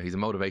his name now. He's a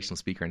motivational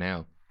speaker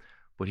now,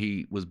 but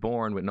he was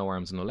born with no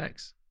arms and no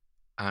legs.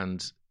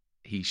 And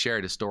he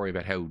shared a story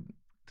about how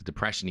the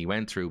depression he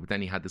went through, but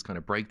then he had this kind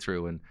of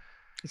breakthrough. And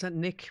is that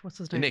Nick? What's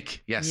his name?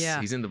 Nick, yes. Yeah.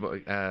 He's in the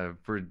book.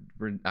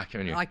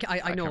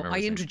 I know.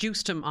 I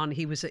introduced him on,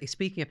 he was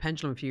speaking at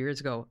Pendulum a few years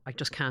ago. I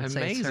just can't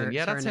say his surname.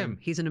 That's him.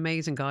 He's an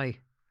amazing guy,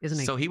 isn't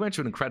he? So he went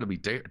through an incredibly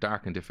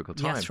dark and difficult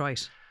time. Yes,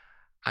 right.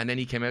 And then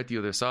he came out the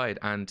other side.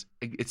 And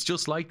it's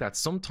just like that.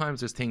 Sometimes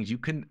there's things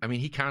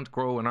he can't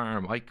grow an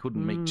arm. I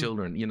couldn't make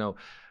children, you know.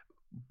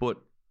 But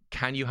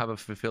can you have a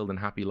fulfilled and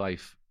happy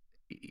life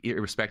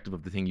irrespective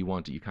of the thing you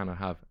want that you cannot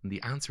have? And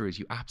the answer is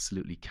you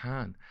absolutely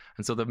can.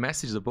 And so the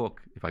message of the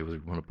book, if I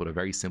want to put a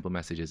very simple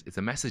message, is it's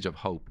a message of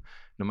hope.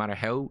 No matter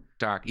how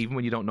dark, even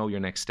when you don't know your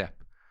next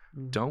step,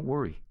 don't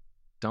worry.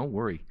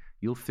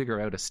 You'll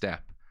figure out a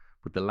step.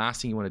 But the last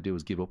thing you want to do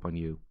is give up on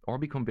you or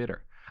become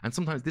bitter. And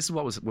sometimes this is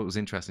what was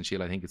interesting,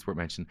 Sheila. I think it's worth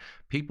mentioning.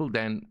 People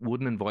then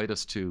wouldn't invite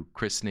us to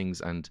christenings,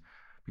 and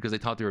because they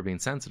thought they were being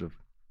sensitive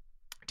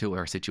to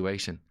our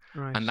situation.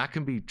 Right. And that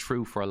can be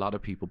true for a lot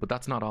of people, but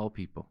that's not all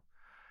people.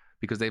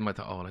 Because they might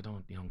think, oh, I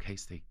don't, you know, in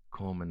case they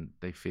come and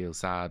they feel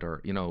sad,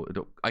 or, you know,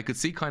 I could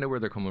see kind of where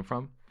they're coming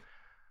from.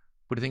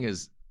 But the thing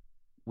is,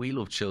 we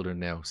love children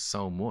now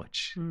so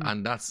much.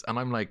 And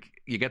I'm like,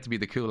 you get to be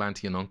the cool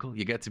auntie and uncle.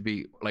 You get to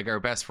be like,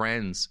 our best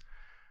friends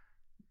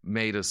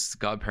made us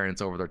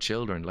godparents over their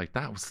children. Like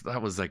that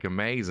was like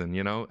amazing,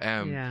 you know?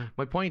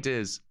 My point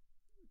is,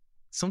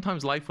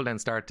 sometimes life will then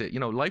start to, you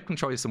know, life can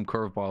throw you some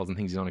curveballs and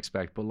things you don't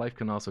expect, but life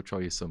can also throw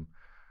you some,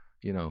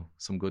 you know,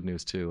 some good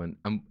news too.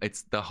 And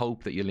it's the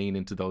hope that you lean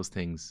into those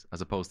things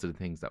as opposed to the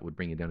things that would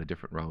bring you down a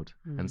different road.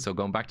 And so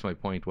going back to my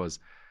point was,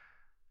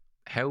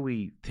 how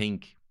we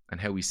think and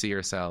how we see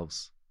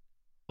ourselves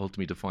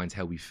ultimately defines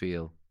how we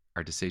feel,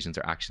 our decisions,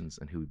 our actions,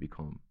 and who we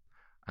become.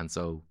 And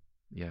so,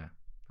 yeah,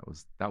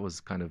 that was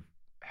kind of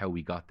how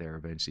we got there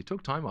eventually. It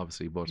took time,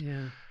 obviously, but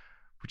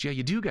yeah,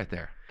 you do get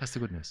there. That's the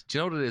good news. Do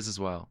you know what it is as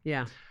well?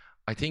 Yeah.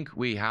 I think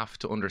we have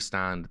to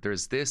understand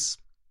there's this,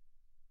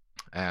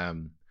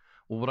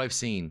 what I've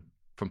seen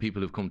from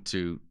people who've come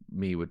to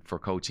me for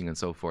coaching and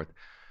so forth,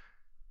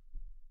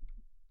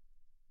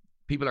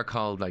 people are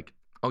called like,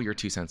 oh, you're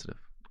too sensitive,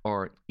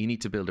 or you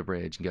need to build a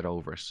bridge and get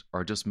over it,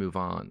 or just move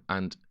on.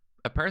 And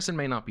a person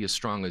may not be as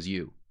strong as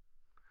you,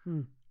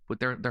 but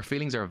their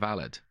feelings are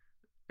valid.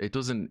 It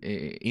doesn't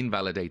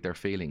invalidate their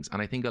feelings.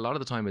 And I think a lot of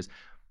the time this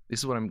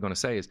is what I'm going to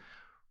say is,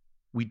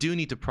 we do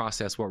need to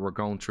process what we're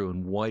going through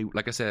and why,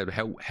 like I said,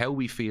 how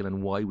we feel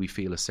and why we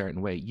feel a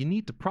certain way. You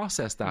need to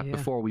process that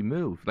before we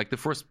move. Like the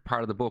first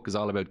part of the book is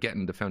all about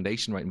getting the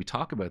foundation right. And we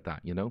talk about that,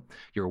 you know,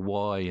 your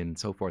why and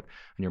so forth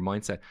and your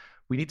mindset.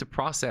 We need to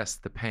process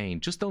the pain.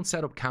 Just don't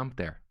set up camp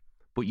there,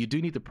 but you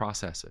do need to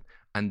process it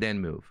and then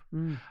move.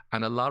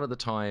 And a lot of the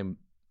time,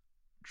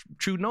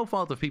 through no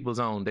fault of people's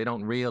own, they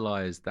don't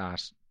realize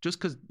that just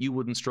because you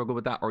wouldn't struggle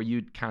with that or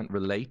you can't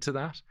relate to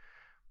that,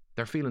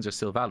 their feelings are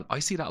still valid. I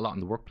see that a lot in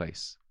the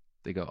workplace.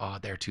 They go, oh,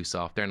 they're too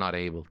soft. They're not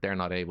able.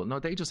 No,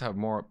 they just have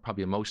more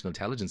probably emotional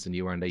intelligence than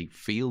you are, and they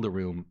feel the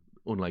room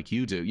unlike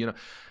you do, you know.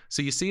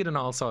 So you see it in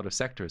all sort of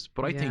sectors.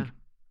 But I think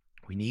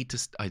we need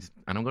to, and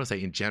I'm going to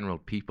say in general,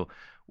 people,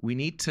 we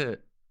need to,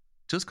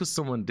 just because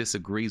someone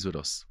disagrees with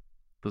us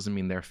doesn't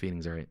mean their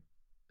feelings are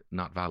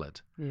not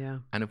valid. Yeah.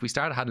 And if we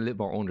started having a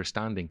little more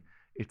understanding,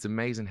 it's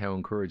amazing how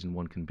encouraging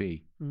one can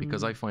be,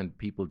 because I find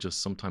people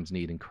just sometimes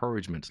need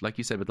encouragement. Like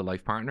you said with the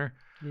life partner,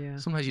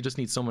 sometimes you just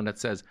need someone that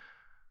says,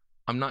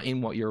 I'm not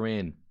in what you're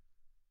in,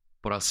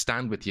 but I'll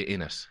stand with you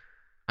in it.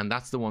 And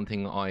that's the one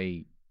thing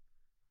I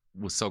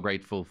was so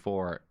grateful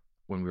for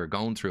when we were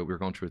going through it. We were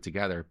going through it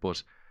together,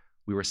 but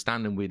we were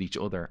standing with each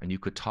other, and you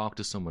could talk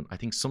to someone. I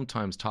think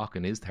sometimes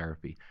talking is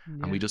therapy,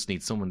 and we just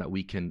need someone that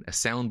we can, a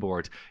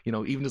soundboard, you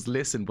know, even just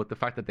listen. But the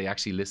fact that they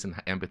actually listen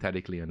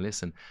empathetically and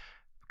listen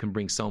can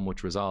bring so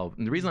much resolve.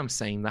 And the reason I'm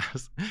saying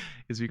that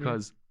is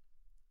because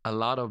a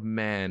lot of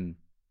men,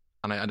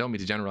 and I don't mean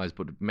to generalize,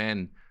 but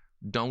men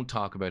don't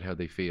talk about how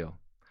they feel.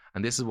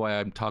 And this is why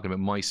I'm talking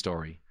about my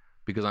story,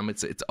 because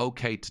it's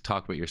okay to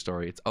talk about your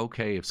story. It's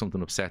okay if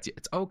something upsets you.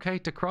 It's okay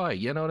to cry.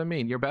 You know what I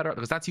mean? You're better,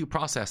 because that's you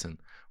processing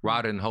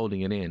rather than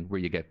holding it in where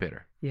you get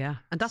bitter. Yeah.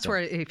 And that's where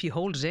if you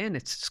hold it in,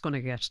 it's just going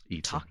to get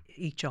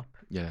eat up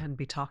and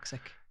be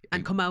toxic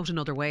and come out in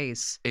other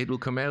ways. It will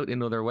come out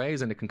in other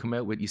ways, and it can come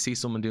out with, you see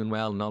someone doing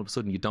well and all of a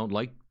sudden you don't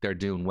like they're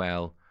doing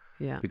well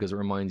because it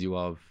reminds you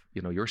of,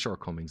 you know, your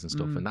shortcomings and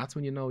stuff. And that's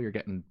when you know you're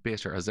getting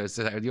bitter. As I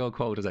said, the old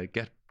quote is like,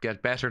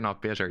 get better,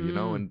 not bitter, you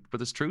know, but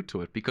there's truth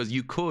to it, because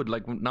you could,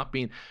 like, not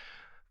being,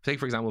 say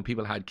for example, when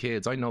people had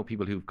kids, I know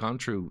people who've gone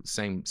through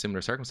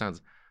similar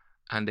circumstances,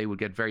 and they would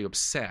get very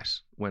upset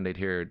when they'd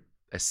hear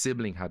a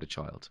sibling had a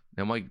child.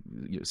 Now my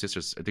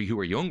sisters who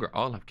were younger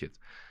all have kids,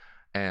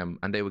 and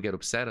they would get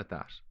upset at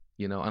that,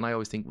 you know, and I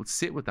always think, well,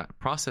 sit with that,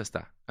 process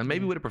that, and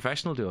maybe with a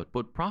professional do it,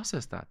 but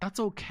process that. That's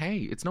okay.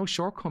 It's no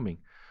shortcoming,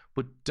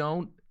 but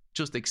don't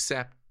just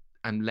accept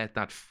and let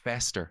that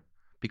fester,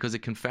 because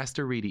it can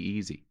fester really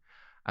easy.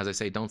 As I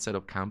say, don't set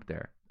up camp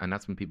there. And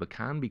that's when people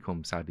can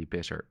become sadly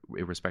bitter,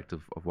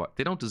 irrespective of what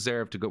they don't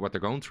deserve to go, what they're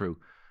going through.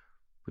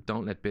 But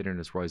don't let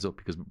bitterness rise up,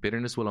 because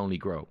bitterness will only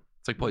grow.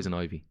 It's like poison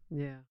ivy.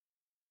 Yeah.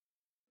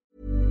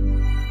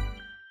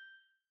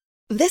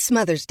 This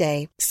Mother's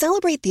Day,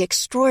 celebrate the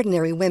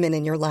extraordinary women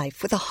in your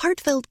life with a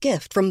heartfelt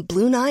gift from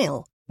Blue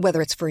Nile.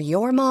 Whether it's for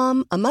your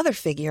mom, a mother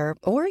figure,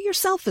 or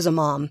yourself as a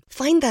mom,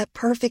 find that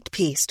perfect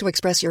piece to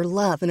express your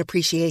love and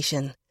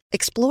appreciation.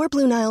 Explore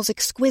Blue Nile's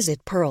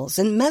exquisite pearls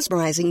and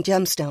mesmerizing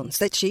gemstones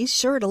that she's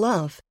sure to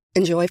love.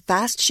 Enjoy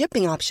fast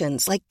shipping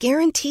options like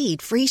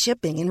guaranteed free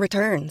shipping and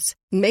returns.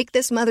 Make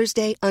this Mother's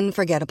Day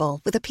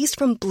unforgettable with a piece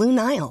from Blue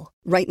Nile.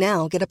 Right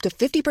now, get up to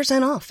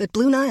 50% off at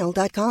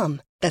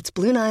BlueNile.com. That's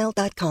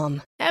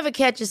BlueNile.com. Ever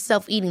catch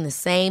yourself eating the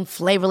same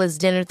flavorless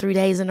dinner 3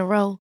 days in a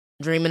row?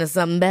 Dreaming of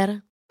something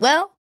better?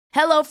 Well,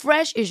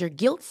 HelloFresh is your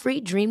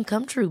guilt-free dream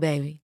come true,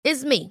 baby.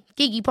 It's me,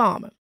 Keke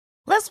Palmer.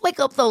 Let's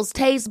wake up those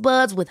taste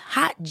buds with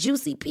hot,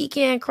 juicy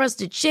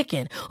pecan-crusted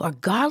chicken or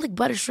garlic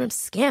butter shrimp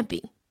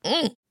scampi.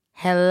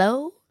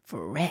 Hello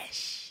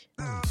Fresh.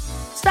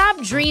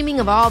 Stop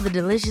dreaming of all the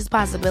delicious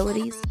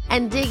possibilities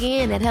and dig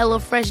in at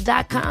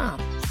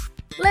HelloFresh.com.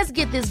 Let's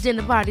get this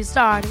dinner party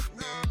started.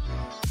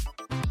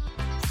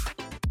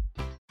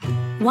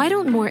 Why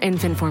don't more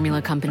infant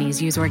formula companies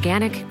use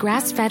organic,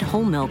 grass-fed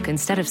whole milk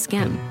instead of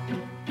skim?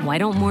 Why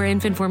don't more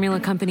infant formula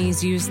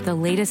companies use the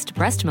latest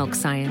breast milk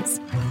science?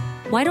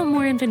 Why don't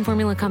more infant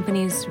formula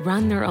companies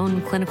run their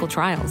own clinical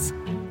trials?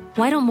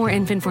 Why don't more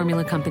infant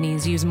formula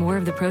companies use more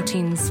of the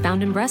proteins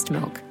found in breast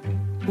milk?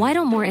 Why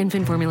don't more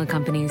infant formula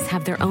companies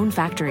have their own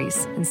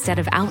factories instead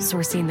of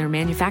outsourcing their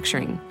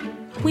manufacturing?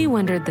 We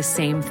wondered the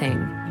same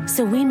thing.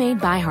 So we made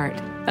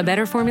ByHeart, a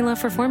better formula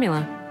for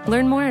formula.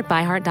 Learn more at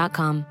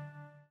byheart.com.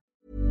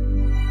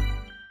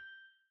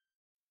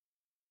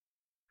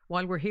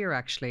 While we're here,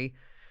 actually,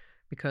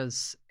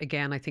 because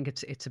again, I think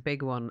it's a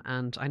big one,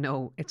 and I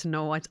know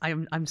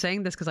I'm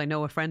saying this because I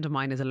know a friend of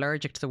mine is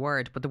allergic to the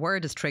word, but the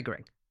word is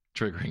triggering.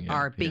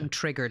 Or being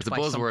triggered by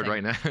something. It's a buzzword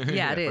right now.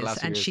 Yeah, it is.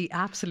 And she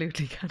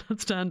absolutely cannot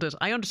stand it.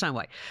 I understand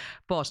why.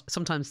 But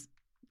sometimes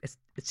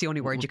it's the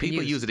only word you can use.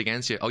 People use it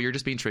against you. Oh, you're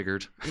just being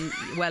triggered.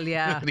 Well,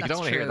 yeah, you that's don't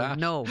want to hear that.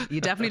 No,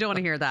 you definitely don't want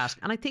to hear that.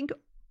 And I think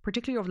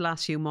particularly over the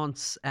last few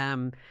months,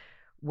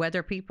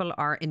 whether people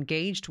are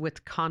engaged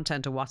with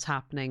content of what's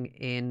happening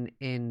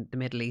in the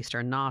Middle East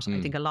or not, I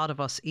think a lot of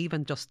us,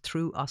 even just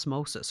through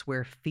osmosis,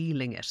 we're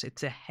feeling it.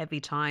 It's a heavy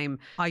time.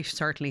 I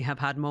certainly have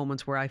had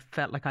moments where I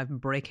felt like I've been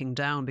breaking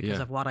down because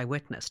of what I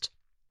witnessed.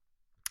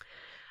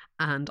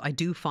 And I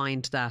do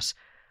find that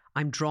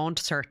I'm drawn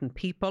to certain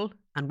people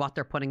and what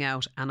they're putting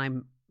out, and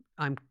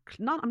I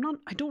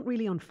don't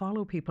really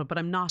unfollow people, but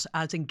I'm not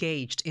as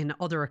engaged in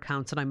other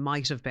accounts that I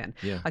might have been.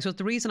 Yeah. I suppose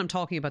the reason I'm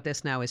talking about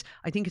this now is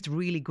I think it's a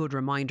really good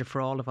reminder for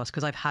all of us,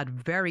 because I've had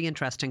very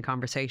interesting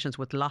conversations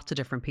with lots of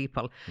different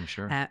people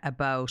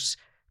about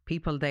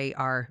people they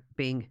are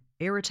being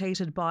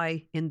irritated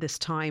by in this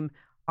time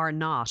or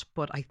not.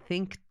 But I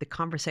think the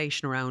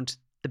conversation around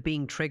the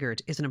being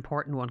triggered is an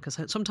important one, because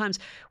sometimes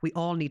we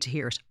all need to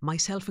hear it,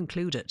 myself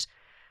included,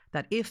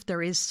 that if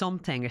there is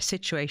something, a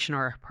situation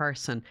or a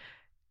person,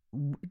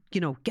 you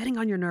know, getting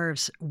on your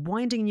nerves,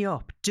 winding you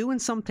up, doing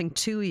something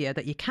to you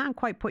that you can't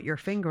quite put your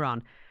finger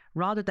on,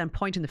 rather than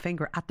pointing the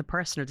finger at the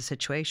person or the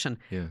situation,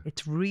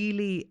 it's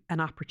really an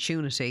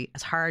opportunity,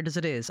 as hard as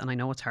it is, and I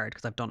know it's hard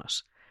because I've done it,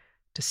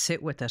 to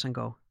sit with it and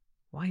go,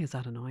 why is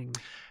that annoying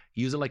me?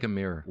 Use it like a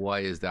mirror. Why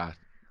is that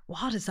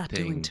what is that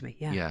thing doing to me?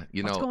 Yeah,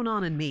 what's going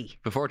on in me?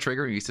 Before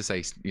triggering, we used to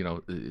say,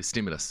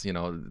 stimulus,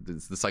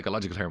 the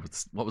psychological term.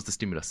 What was the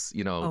stimulus,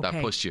 that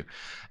pushed you?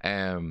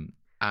 And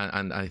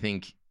I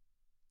think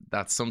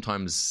that's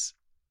sometimes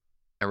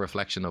a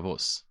reflection of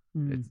us.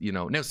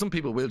 Now some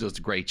people will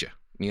just grate you,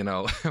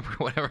 for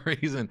whatever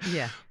reason.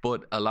 Yeah.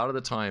 But a lot of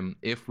the time,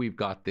 if we've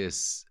got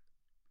this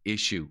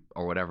issue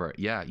or whatever,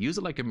 use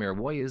it like a mirror.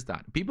 Why is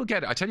that? People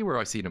get it. I tell you where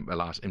I see them a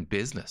lot in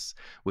business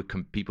with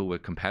people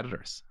with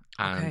competitors.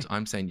 And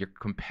I'm saying your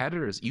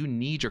competitors, you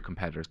need your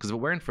competitors, because if it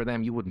weren't for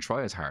them, you wouldn't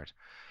try as hard.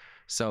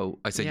 So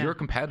I said, your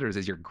competitors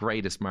is your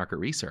greatest market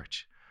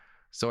research.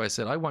 So I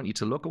said, I want you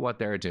to look at what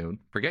they're doing.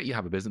 Forget you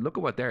have a business. Look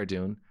at what they're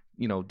doing.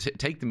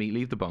 Take the meat,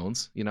 leave the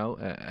bones.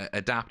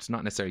 Adapt,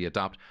 not necessarily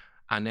adopt,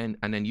 and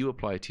then you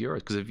apply it to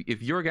yours. Because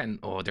if you're getting,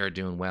 they're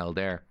doing well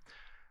there,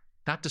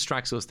 that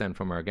distracts us then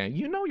from our game.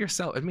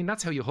 Yourself. I mean,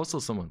 that's how you hustle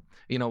someone.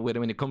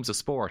 When it comes to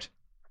sport,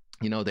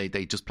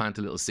 they just plant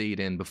a little seed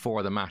in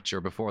before the match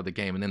or before the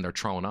game, and then they're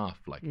thrown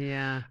off.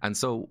 And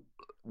so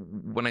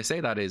when I say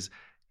that is,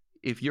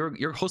 if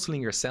you're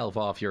hustling yourself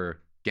off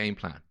your game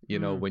plan,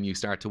 when you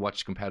start to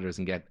watch competitors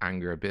and get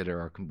angry or bitter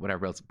or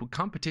whatever else, but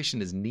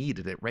competition is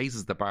needed. It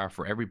raises the bar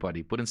for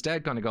everybody. But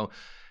instead, kind of go,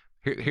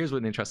 here's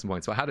an interesting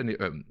point. So I had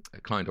a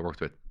client I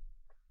worked with,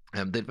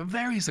 and they've a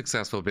very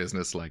successful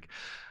business,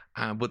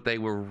 but they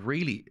were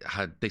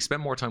they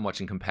spent more time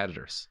watching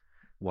competitors,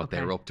 what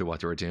they were up to, what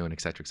they were doing,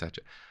 etc.,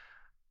 etc.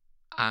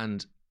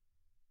 And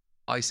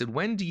I said,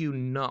 when do you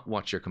not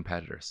watch your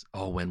competitors?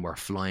 When we're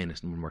flying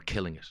it and when we're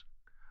killing it.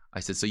 I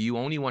said, so you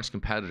only watch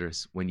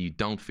competitors when you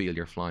don't feel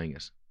you're flying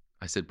it.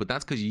 I said, but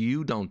that's because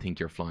you don't think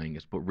you're flying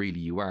it, but really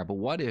you are. But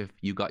what if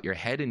you got your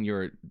head in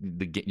your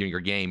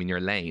game, in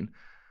your lane,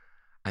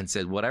 and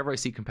said, whatever I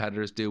see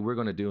competitors do, we're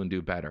going to do and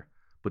do better.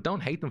 But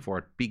don't hate them for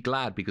it. Be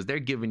glad, because they're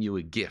giving you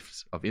a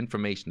gift of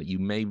information that you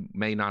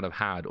may not have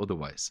had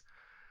otherwise.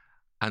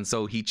 And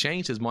so he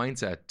changed his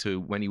mindset to,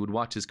 when he would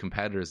watch his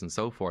competitors and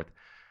so forth,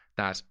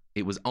 that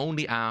it was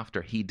only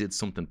after he did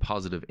something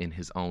positive in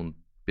his own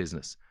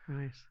business.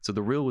 Right. So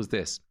the rule was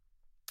this.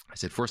 I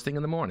said, first thing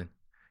in the morning,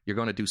 you're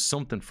going to do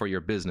something for your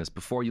business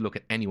before you look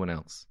at anyone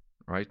else.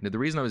 Right. Now, the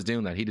reason I was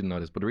doing that, he didn't know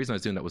this, but the reason I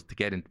was doing that was to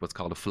get in what's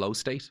called a flow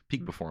state,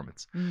 peak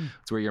performance.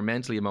 It's where you're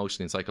mentally,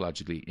 emotionally, and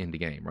psychologically in the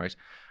game, right?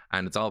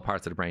 And it's all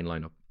parts of the brain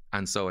line up.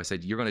 And so I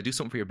said, you're going to do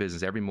something for your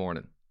business every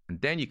morning, and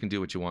then you can do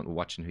what you want,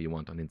 watching who you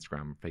want on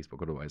Instagram,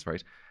 Facebook, otherwise,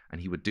 right?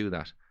 And he would do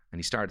that. And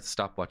he started to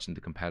stop watching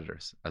the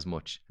competitors as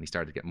much, and he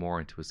started to get more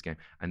into his game.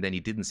 And then he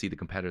didn't see the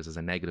competitors as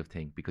a negative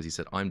thing, because he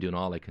said, I'm doing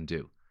all I can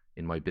do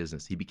in my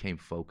business. He became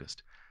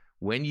focused.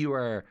 When you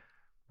are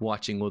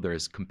watching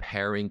others,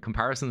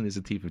 comparison is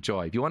a thief of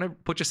joy. If you want to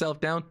put yourself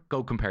down,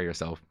 go compare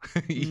yourself.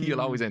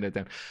 You'll always end up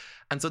down.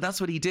 And so that's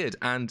what he did.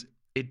 And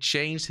it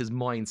changed his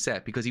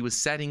mindset, because he was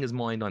setting his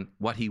mind on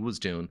what he was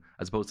doing,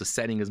 as opposed to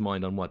setting his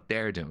mind on what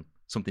they're doing,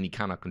 something he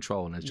cannot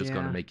control, and it's just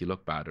going to make you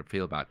look bad or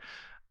feel bad.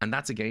 And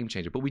that's a game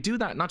changer. But we do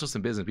that not just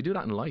in business, we do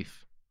that in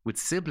life, with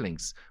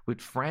siblings, with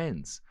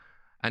friends.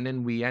 And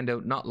then we end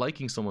up not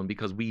liking someone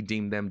because we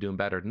deem them doing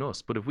better than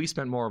us. But if we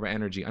spend more of our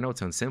energy, I know it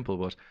sounds simple,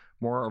 but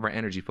more of our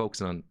energy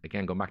focusing on,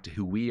 again, going back to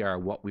who we are,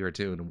 what we are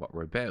doing, and what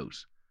we're about,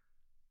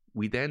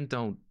 we then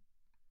don't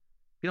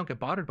get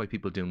bothered by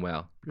people doing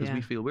well, because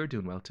we feel we're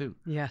doing well too.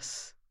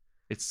 Yes.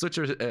 It's such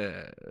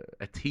a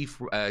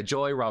thief, a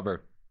joy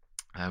robber,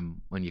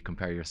 when you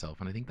compare yourself.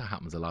 And I think that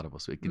happens a lot of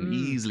us. So it can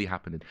easily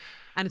happen.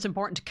 And it's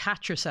important to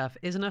catch yourself,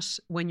 isn't it,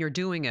 when you're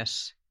doing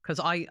it? Because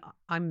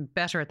I'm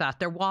better at that.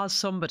 There was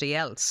somebody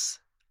else,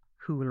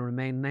 who will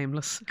remain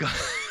nameless,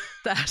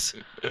 that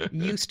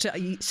used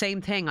to,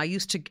 same thing. I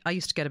used to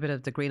get a bit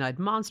of the green-eyed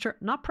monster.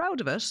 Not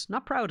proud of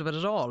it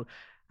at all.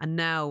 And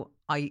now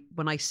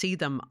when I see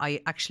them,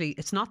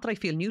 it's not that I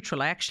feel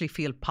neutral. I actually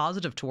feel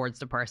positive towards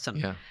the person.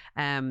 Yeah.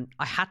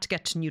 I had to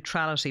get to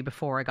neutrality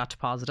before I got to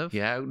positive.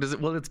 Yeah.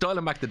 It's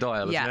dialing back the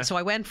dial. Yeah. Isn't it? So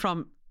I went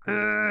from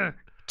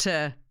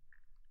to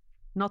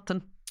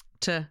nothing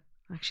to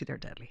actually they're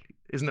deadly.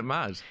 Isn't it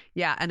mad?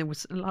 Yeah, and it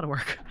was a lot of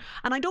work.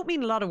 And I don't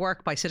mean a lot of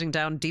work by sitting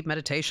down, deep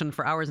meditation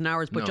for hours and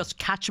hours, but just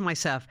catching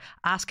myself,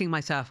 asking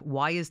myself,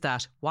 why is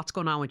that? What's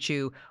going on with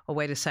you? Oh,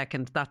 wait a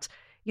second. That's,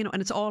 and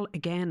it's all,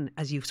 again,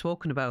 as you've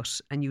spoken about,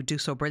 and you do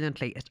so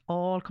brilliantly, it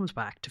all comes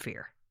back to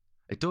fear.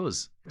 It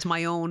does. It's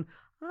my own,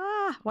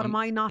 what am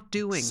I not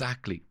doing?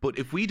 Exactly. But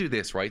if we do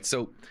this, right,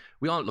 so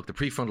we all look, the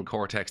prefrontal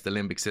cortex, the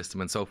limbic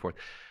system, and so forth.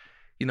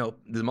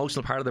 The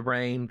emotional part of the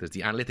brain, there's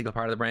the analytical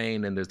part of the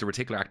brain, and there's the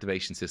reticular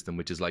activation system,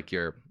 which is like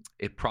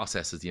it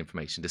processes the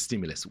information, the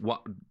stimulus.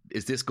 What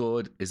is this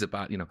good? Is it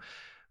bad?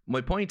 My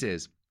point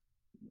is,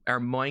 our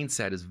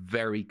mindset is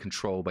very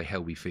controlled by how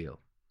we feel.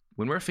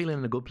 When we're feeling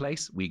in a good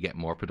place, we get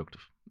more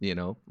productive.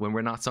 When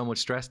we're not so much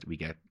stressed,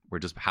 we're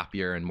just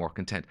happier and more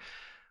content.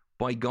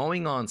 By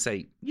going on,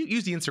 say,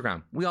 use the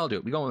Instagram. We all do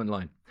it. We go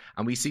online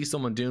and we see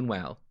someone doing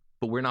well,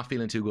 but we're not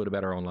feeling too good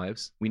about our own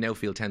lives. We now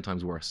feel 10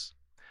 times worse.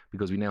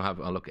 Because we now have,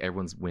 look,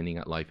 everyone's winning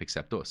at life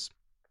except us.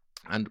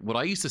 And what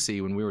I used to see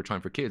when we were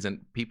trying for kids,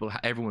 and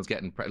everyone's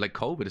getting, like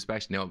COVID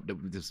especially, now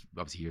this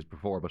obviously years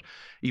before, but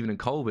even in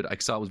COVID, I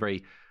saw it was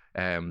very,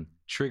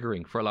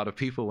 triggering for a lot of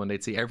people when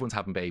they'd see everyone's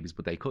having babies,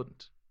 but they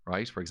couldn't,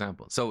 right? For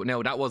example. So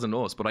no, that wasn't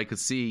us, but I could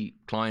see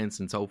clients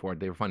and so forth,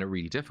 they were finding it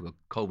really difficult.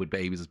 COVID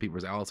babies, as people were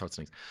saying, all sorts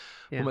of things.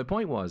 Yeah. But my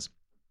point was,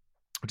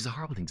 which is a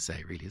horrible thing to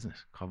say, really, isn't it?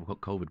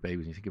 COVID babies,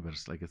 when you think about it,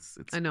 it's like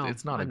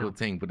it's not a good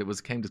thing, but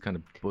it came this kind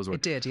of buzzword.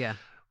 It did, yeah.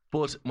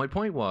 But my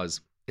point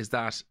is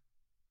that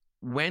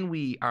when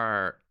we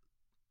are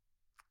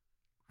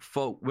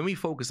when we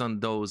focus on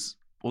those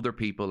other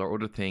people or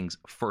other things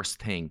first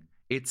thing,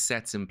 it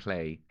sets in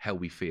play how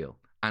we feel,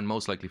 and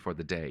most likely for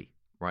the day,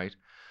 right?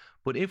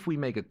 But if we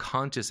make a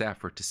conscious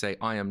effort to say,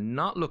 I am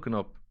not looking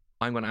up,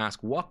 I'm going to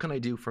ask, what can I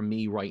do for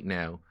me right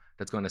now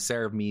that's going to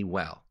serve me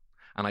well?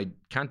 And I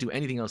can't do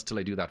anything else till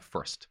I do that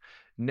first.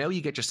 Now you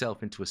get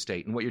yourself into a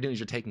state, and what you're doing is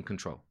you're taking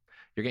control.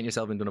 You're getting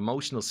yourself into an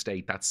emotional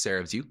state that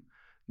serves you.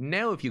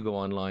 Now if you go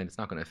online, it's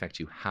not going to affect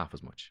you half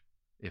as much,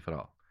 if at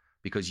all,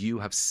 because you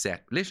have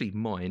set, literally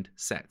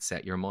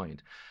set your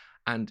mind.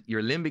 And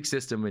your limbic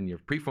system and your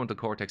prefrontal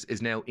cortex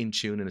is now in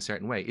tune in a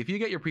certain way. If you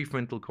get your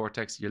prefrontal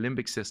cortex, your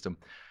limbic system,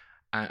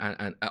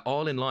 and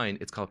all in line,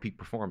 it's called peak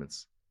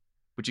performance.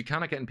 But you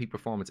cannot get in peak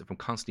performance if I'm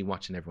constantly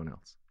watching everyone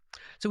else.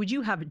 So would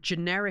you have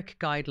generic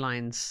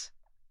guidelines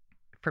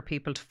for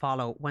people to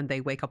follow when they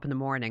wake up in the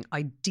morning?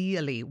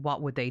 Ideally,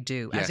 what would they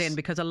do? Yes. As in,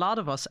 because a lot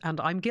of us, and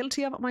I'm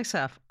guilty of it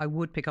myself, I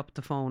would pick up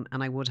the phone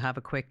and I would have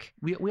a quick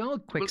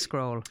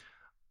scroll.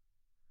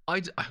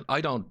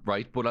 I don't,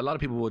 right? But a lot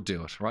of people would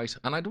do it, right?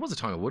 And there was a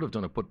time I would have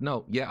done it, but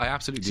no, yeah, I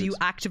absolutely do. So you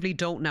actively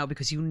don't now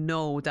because you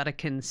know that it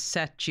can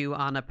set you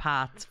on a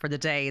path for the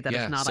day that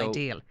is not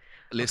ideal.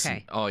 Listen,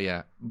 okay. Oh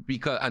yeah,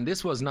 and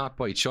this was not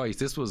by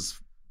choice.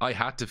 I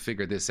had to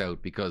figure this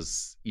out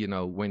because, you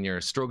know, when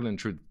you're struggling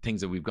through things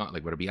that we've got,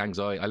 like whether it be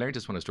anxiety, I learned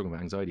this when I was struggling with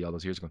anxiety all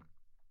those years ago.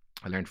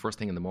 I learned first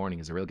thing in the morning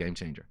is a real game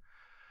changer.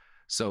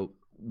 So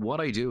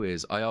what I do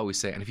is I always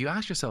say, and if you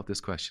ask yourself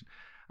this question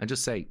and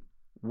just say,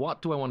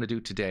 what do I want to do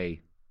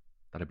today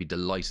that I'd be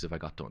delighted if I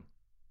got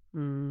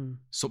done?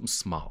 Something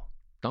small.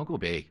 Don't go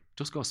big.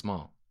 Just go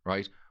small,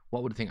 right?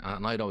 What would I think?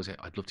 And I'd always say,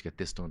 I'd love to get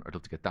this done, or I'd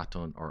love to get that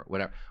done, or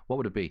whatever. What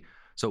would it be?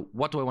 So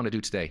what do I want to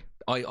do today?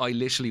 I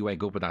literally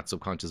wake up with that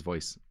subconscious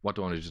voice. What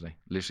do I want to do today?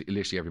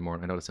 Literally every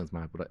morning. I know that sounds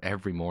mad, but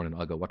every morning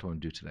I'll go, what do I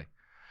want to do today?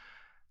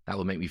 That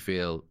will make me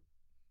feel,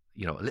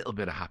 you know, a little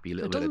bit of happy.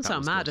 It doesn't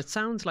sound mad. It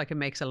sounds like it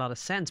makes a lot of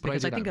sense,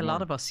 because I think a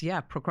lot of us,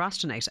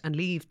 procrastinate and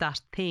leave that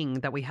thing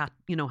that we had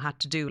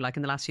to do. Like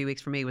in the last few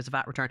weeks for me was a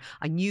VAT return.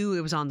 I knew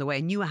it was on the way.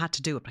 I knew I had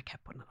to do it, but I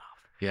kept putting it off.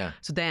 Yeah.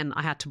 So then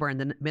I had to burn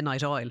the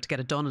midnight oil to get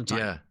it done in time.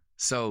 Yeah.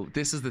 So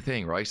this is the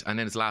thing, right? And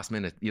then it's last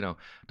minute,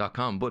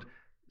 .com. But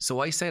so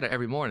I say that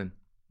every morning,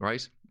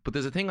 right? But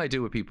there's a thing I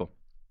do with people,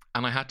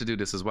 and I had to do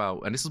this as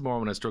well. And this is more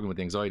when I was struggling with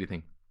the anxiety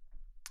thing.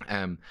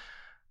 And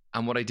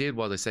what I did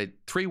was I said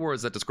 3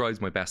 words that describes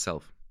my best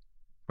self,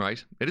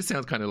 right? It just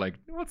sounds kind of like,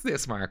 what's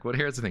this, Mark? But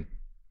here's the thing.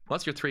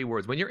 What's your 3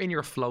 words? When you're in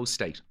your flow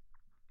state,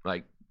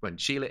 like when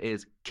Sheila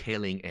is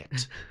killing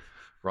it,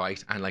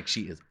 right? And like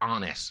she is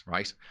on it,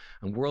 right?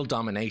 And world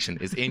domination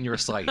is in your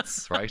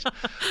sights, right?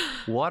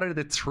 What are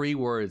the 3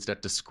 words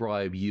that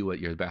describe you at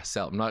your best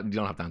self? You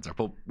don't have to answer,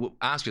 but we'll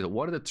ask you that.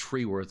 What are the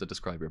 3 words that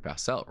describe your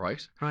best self,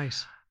 right? Right.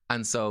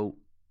 And so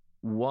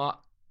what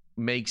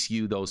makes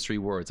you those 3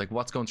 words? Like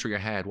what's going through your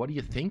head? What are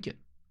you thinking,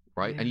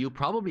 right? Yeah. And you'll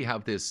probably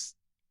have this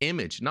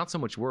image, not so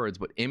much words,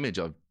 but image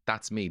of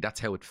that's me, that's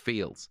how it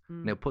feels.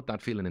 Now put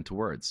that feeling into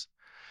words.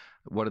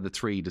 What are the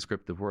 3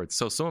 descriptive words?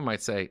 So someone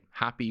might say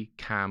happy,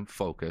 calm,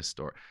 focused,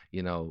 or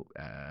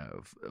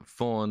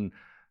fun,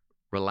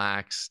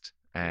 relaxed,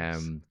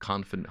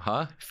 confident,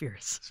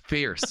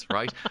 fierce,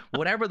 right?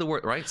 Whatever the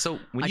word, right? So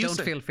when I don't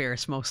feel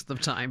fierce most of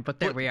the time,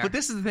 but we are. But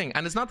this is the thing,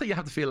 and it's not that you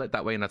have to feel it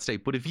that way in that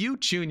state, but if you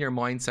tune your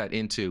mindset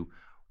into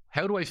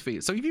how do I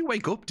feel? So if you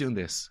wake up doing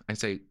this and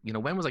say,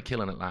 when was I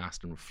killing it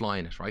last and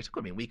flying it, right? It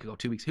could be a week ago,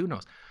 2 weeks, who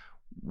knows?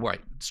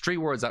 Right, it's 3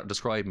 words that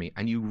describe me,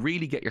 and you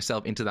really get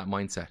yourself into that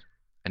mindset.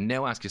 And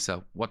now ask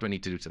yourself, what do I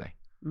need to do today?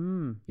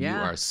 You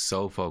are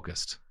so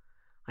focused.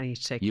 I need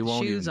to take the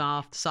shoes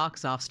off, the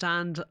socks off,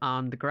 stand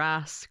on the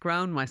grass,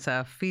 ground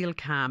myself, feel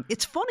calm.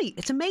 It's funny.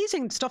 It's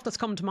amazing stuff that's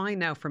come to mind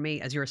now for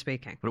me as you're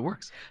speaking. But it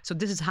works. So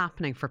this is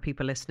happening for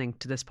people listening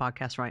to this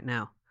podcast right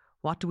now.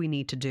 What do we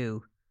need to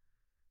do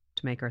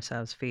to make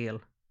ourselves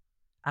feel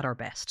at our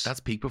best? That's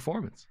peak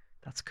performance.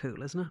 That's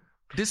cool, isn't it?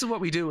 This is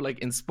what we do, like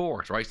in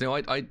sport, right? Now,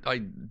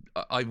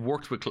 I've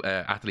worked with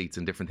athletes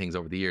and different things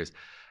over the years,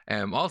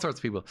 all sorts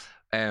of people,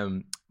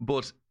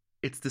 but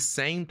it's the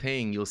same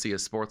thing you'll see a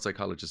sports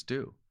psychologist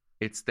do.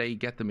 It's they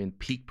get them in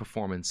peak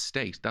performance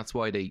state. That's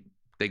why they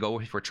go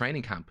for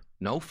training camp.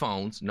 No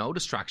phones, no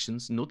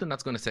distractions, nothing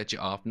that's going to set you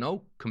off,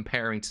 no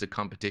comparing to the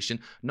competition,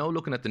 no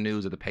looking at the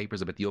news or the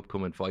papers about the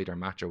upcoming fight or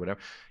match or whatever.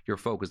 You're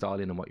focused all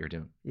in on what you're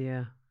doing.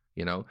 Yeah.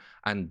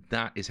 And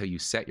that is how you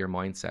set your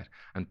mindset.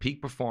 And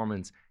peak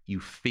performance, you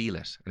feel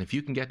it. And if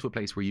you can get to a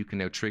place where you can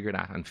now trigger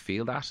that and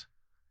feel that,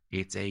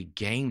 it's a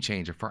game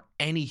changer for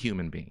any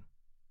human being.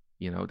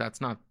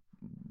 That's not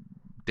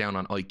down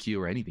on IQ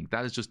or anything.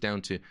 That is just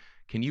down to,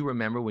 can you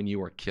remember when you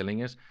were killing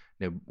it?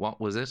 Now,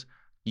 what was it?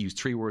 Use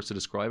 3 words to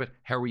describe it.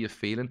 How were you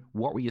feeling?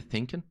 What were you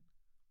thinking?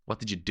 What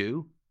did you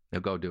do? Now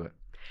go do it.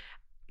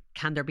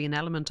 Can there be an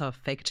element of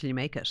fake it till you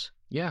make it?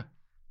 Yeah.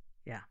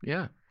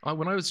 Yeah.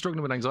 When I was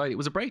struggling with anxiety, it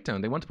was a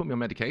breakdown. They wanted to put me on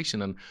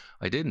medication and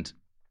I didn't.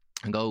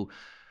 And go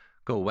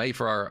away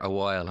for a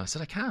while. I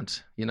said, I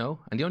can't, And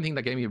the only thing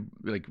that gave me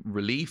like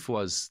relief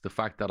was the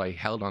fact that I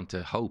held on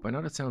to hope. I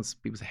know that sounds,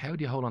 people say, how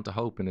do you hold on to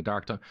hope in a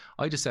dark time?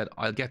 I just said,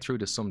 I'll get through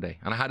this someday.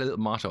 And I had a little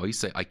motto. I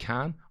used to say, I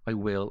can, I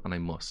will, and I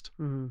must.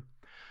 Mm-hmm.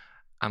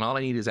 And all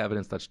I need is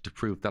evidence to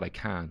prove that I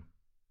can.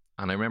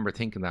 And I remember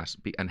thinking that,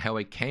 and how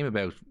I came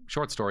about,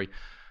 short story,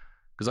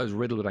 because I was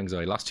riddled with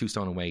anxiety. Lost 2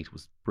 stone in weight. It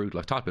was brutal.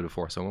 I've talked about it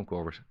before, so I won't go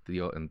over it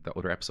in the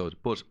other episode.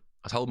 But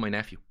I was holding my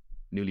nephew,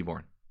 newly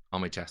born,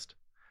 on my chest.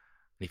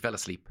 And he fell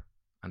asleep.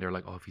 And they were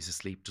like, oh, if he's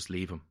asleep, just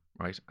leave him,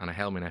 right? And I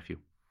held my nephew.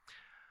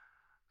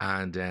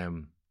 And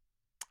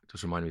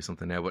just reminded me of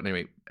something now. But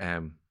anyway,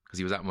 because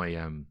he was at my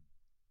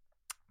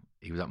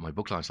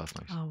book launch last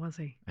night. Oh, was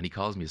he? And he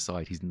calls me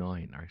aside. He's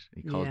 9, right?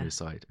 He calls me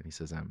aside and he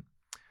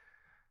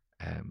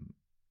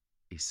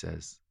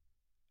says,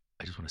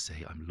 I just want to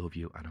say I love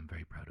you and I'm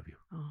very proud of you.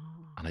 Oh.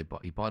 And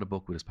he bought a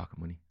book with his pocket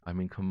money. I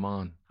mean, come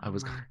on. I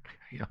would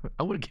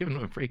have given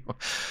him a free one.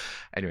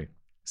 Anyway,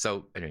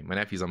 my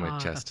nephew's on my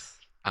chest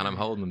and I'm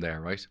holding him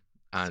there, right?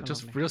 And so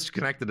just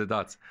connected the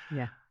dots.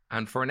 Yeah.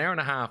 And for an hour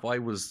and a half, I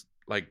was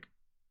like,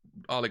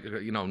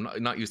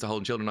 not used to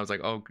holding children. I was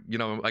like,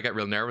 I get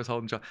real nervous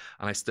holding children.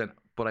 And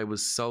but I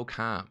was so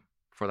calm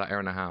for that hour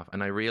and a half.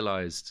 And I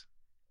realized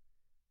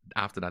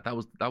after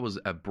that was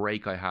a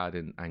break I had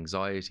in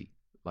anxiety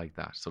like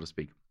that, so to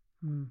speak.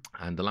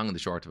 And the long and the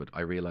short of it,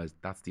 I realized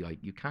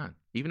you can,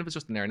 even if it's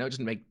just an hour. Now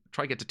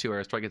try get to 2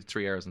 hours, try get to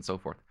 3 hours and so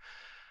forth.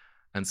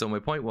 And so my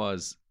point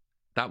was,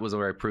 that was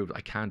where I proved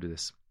I can do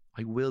this.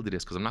 I will do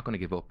this because I'm not going to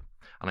give up.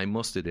 And I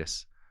must do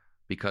this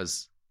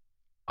because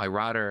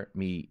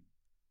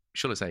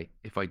should I say,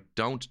 if I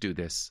don't do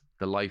this,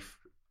 the life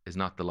is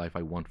not the life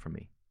I want for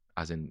me,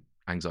 as in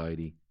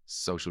anxiety,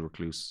 social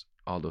recluse,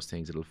 all those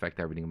things. It'll affect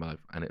everything in my life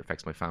and it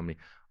affects my family.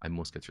 I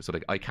must get through. So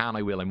I can,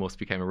 I will, I must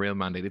became a real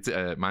mandate. It's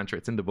a mantra.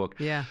 It's in the book.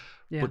 Yeah.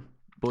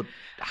 But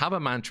have a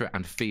mantra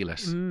and feel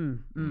it.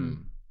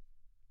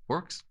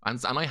 Works. And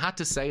I had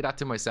to say that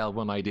to myself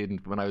when I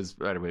was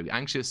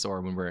anxious or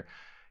when we're,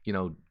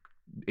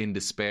 in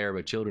despair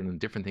about children and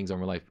different things in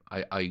my life.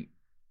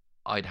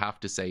 I'd have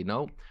to say,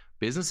 no,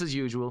 business as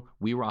usual.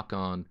 We rock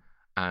on.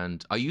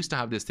 And I used to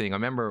have this thing. I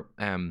remember,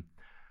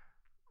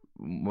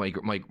 my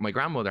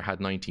grandmother had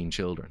 19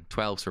 children,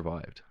 12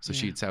 survived. So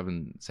she had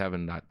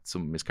seven that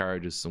some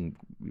miscarriages, some,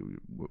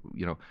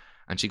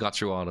 and she got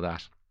through all of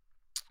that.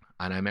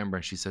 And I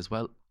remember she says,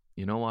 well,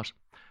 you know what?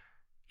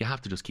 You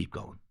have to just keep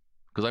going.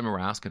 Because I remember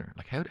asking her,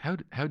 like,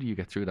 how do you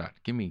get through that?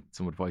 Give me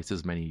some advice.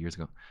 This is many years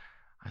ago.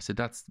 I said,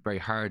 that's a very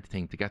hard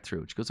thing to get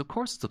through. She goes, of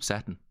course it's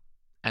upsetting.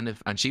 And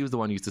she was the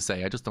one who used to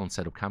say, I just don't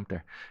set up camp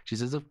there. She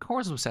says, of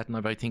course it's upsetting.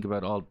 If I think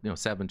about all,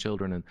 7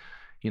 children and,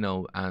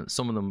 and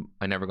some of them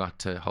I never got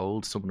to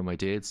hold. Some of them I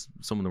did.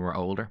 Some of them were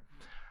older.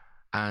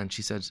 And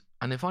she said,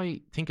 and if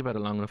I think about it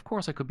long enough, of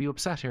course I could be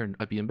upset here and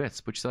I'd be in bits.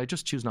 But she said, I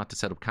just choose not to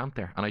set up camp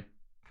there. And I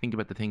think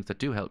about the things that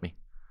do help me.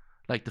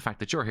 Like the fact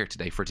that you're here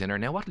today for dinner.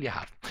 Now, what will you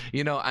have?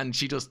 And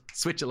she just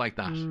switch it like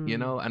that,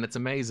 and it's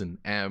amazing.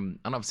 And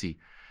obviously,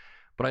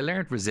 but I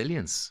learned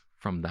resilience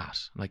from that.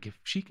 Like if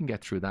she can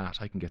get through that,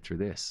 I can get through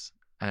this.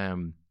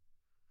 And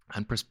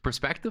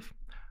perspective,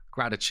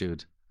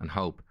 gratitude and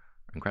hope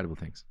are incredible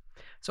things.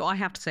 So I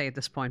have to say at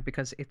this point,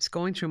 because it's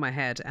going through my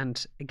head,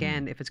 and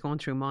again, if it's going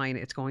through mine,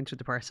 it's going through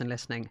the person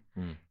listening.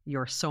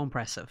 You're so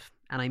impressive.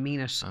 And I mean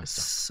it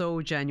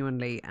so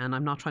genuinely. And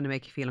I'm not trying to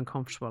make you feel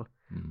uncomfortable,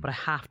 but I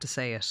have to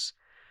say it.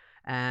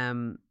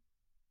 I'm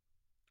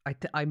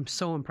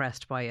so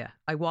impressed by you.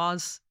 I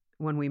was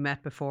when we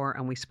met before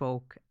and we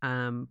spoke,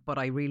 but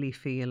I really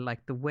feel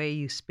like the way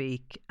you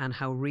speak and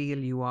how real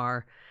you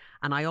are.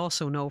 And I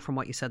also know from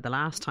what you said the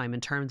last time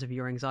in terms of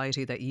your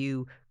anxiety that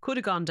you could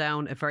have gone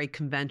down a very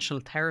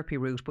conventional therapy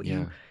route, but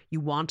you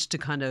want to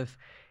kind of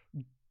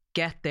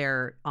get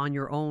there on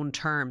your own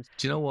terms.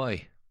 Do you know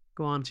why?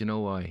 Go on. Do you know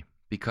why?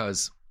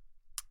 Because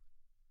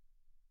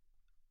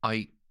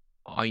I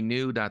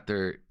knew that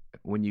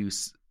when you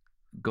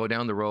go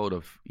down the road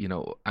of,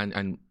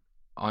 and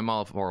I'm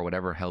all for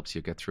whatever helps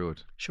you get through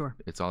it. Sure.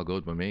 It's all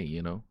good with me,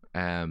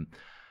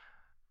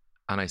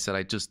 and I said,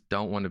 I just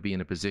don't want to be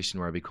in a position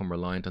where I become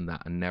reliant on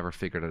that and never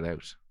figured it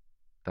out,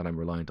 that I'm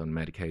reliant on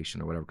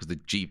medication or whatever. Because the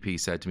GP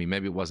said to me,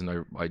 maybe it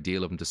wasn't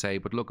ideal of him to say,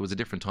 but look, it was a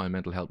different time.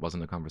 Mental health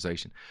wasn't a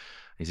conversation.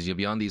 And he said, you'll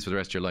be on these for the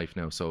rest of your life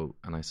now. So,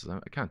 and I said,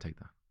 I can't take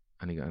that.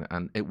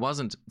 And it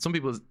wasn't, some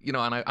people, and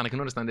I can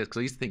understand this because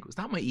I used to think, was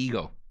that my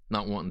ego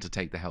not wanting to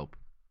take the help?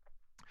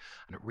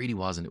 And it really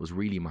wasn't. It was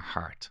really my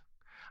heart.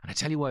 And I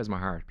tell you why it was my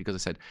heart, because I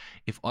said,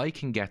 if I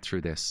can get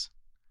through this,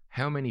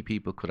 how many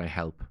people could I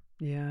help?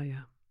 Yeah.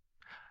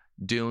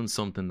 Doing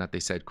something that they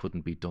said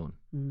couldn't be done.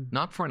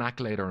 Not for an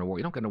accolade or an award.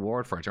 You don't get an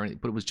award for it or anything,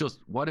 but it was just,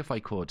 what if I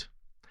could?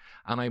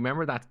 And I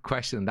remember that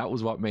question. That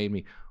was what made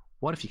me,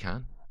 what if you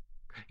can?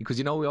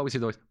 Because we always hear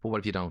the voice, but what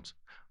if you don't?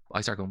 I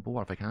start going, but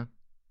what if I can?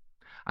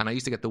 And I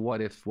used to get the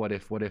what if, and I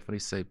used to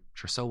say,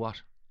 sure, so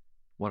what?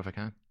 What if I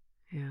can?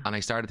 Yeah. And I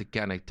started to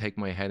kind of take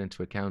my head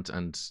into account,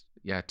 and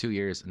 2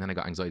 years, and then I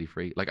got anxiety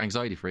free. Like I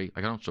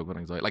don't struggle with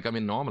anxiety. Like I'm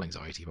in normal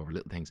anxiety over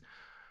little things.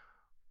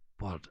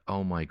 But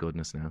oh my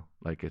goodness, now,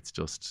 like it's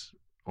just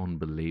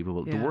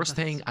unbelievable. The worst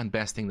thing and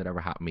best thing that ever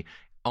happened to me,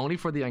 only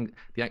for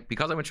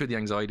because I went through the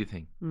anxiety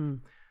thing,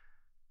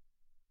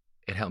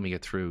 it helped me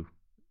get through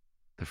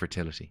the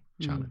fertility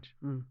challenge.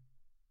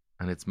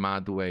 And it's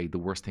mad the way the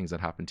worst things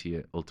that happen to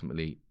you,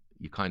 ultimately,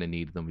 you kind of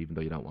need them even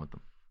though you don't want them.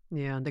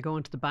 Yeah, and they go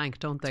into the bank,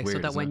 don't they? Weird,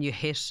 so that when you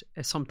hit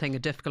something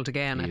difficult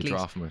again, at least you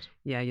draw from it.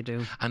 Yeah, you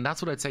do. And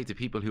that's what I'd say to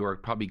people who are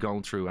probably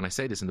going through, and I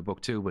say this in the book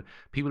too, but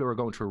people who are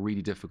going through a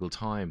really difficult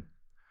time,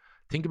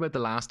 think about the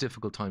last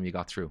difficult time you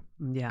got through.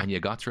 Yeah. And you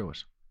got through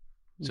it.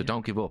 So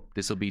don't give up.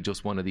 This will be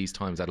just one of these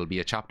times that'll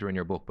be a chapter in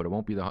your book, but it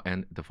won't be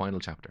the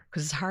final chapter.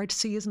 Because it's hard to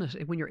see, isn't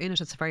it? When you're in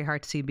it, it's very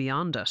hard to see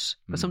beyond it.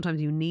 But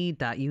sometimes you need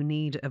that. You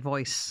need a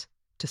voice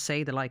to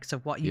say the likes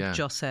of what you've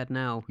just said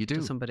now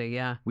to somebody.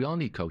 Yeah. We all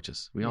need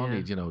coaches. We all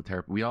need,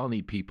 therapy. We all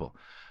need people.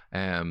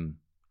 And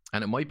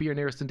it might be your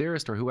nearest and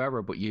dearest or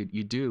whoever, but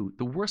you do.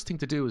 The worst thing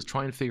to do is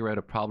try and figure out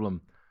a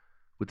problem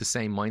with the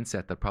same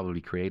mindset that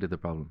probably created the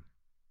problem.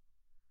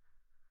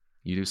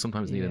 You do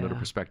sometimes need another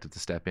perspective to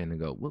step in and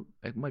go, well,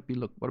 it might be,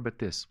 look, what about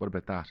this? What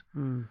about that?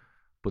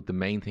 But the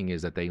main thing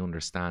is that they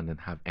understand and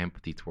have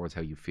empathy towards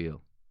how you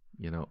feel.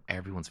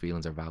 Everyone's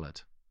feelings are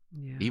valid.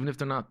 Yeah. Even if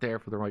they're not there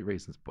for the right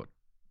reasons. But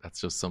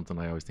that's just something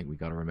I always think we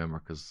got to remember,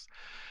 because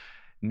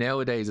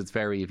nowadays it's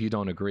very, if you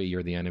don't agree,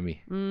 you're the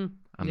enemy. And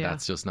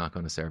that's just not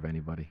going to serve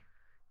anybody.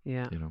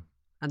 Yeah.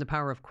 And the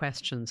power of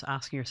questions,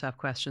 asking yourself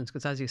questions,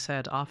 because as you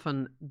said,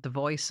 often the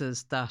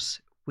voices that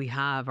we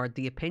have or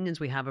the opinions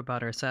we have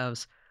about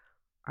ourselves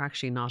are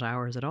actually not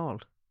ours at all.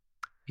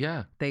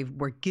 Yeah. They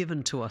were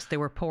given to us. They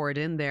were poured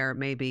in there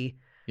maybe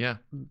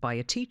by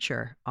a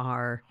teacher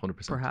or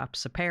 100%.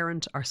 Perhaps a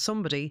parent or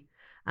somebody.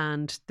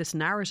 And this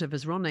narrative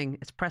is running.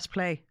 It's press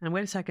play. And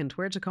wait a second,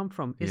 where did it come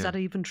from? Is that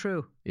even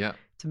true? Yeah.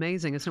 It's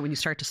amazing, isn't it, when you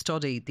start to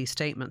study these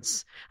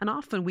statements? And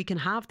often we can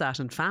have that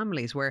in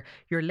families where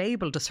you're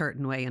labelled a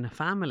certain way in a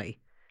family.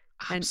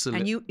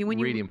 Absolutely. And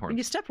really important. When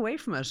you step away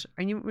from it,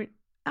 and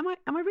am I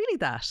really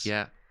that?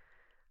 Yeah.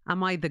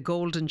 Am I the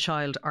golden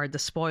child or the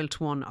spoilt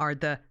one or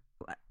the...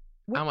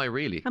 Am I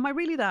really? Am I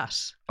really that?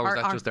 Or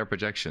is that just their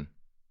projection?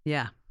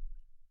 Yeah,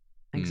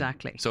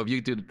 exactly. So if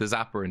you do the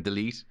zapper and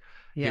delete,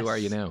 who are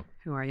you now?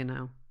 Who are you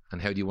now?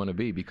 And how do you want to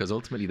be? Because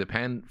ultimately the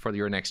pen for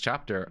your next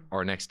chapter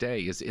or next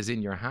day is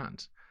in your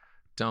hand.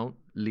 Don't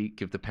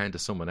give the pen to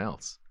someone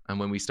else. And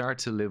when we start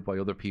to live by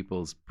other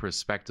people's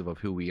perspective of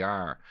who we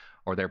are,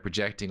 or they're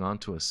projecting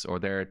onto us, or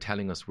they're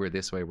telling us we're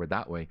this way, we're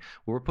that way,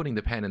 we're putting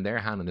the pen in their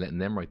hand and letting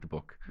them write the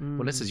book.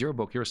 Well, this is your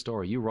book, your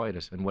story, you write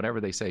it, and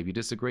whatever they say, if you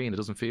disagree and it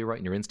doesn't feel right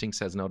and your instinct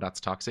says no, that's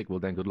toxic, well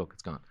then good luck,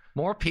 it's gone.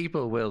 More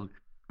people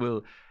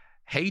will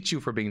hate you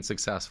for being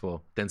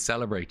successful than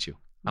celebrate you.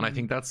 And I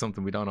think that's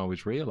something we don't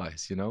always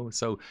realize,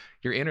 so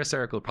your inner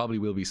circle probably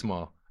will be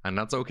small. And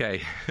that's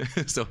okay.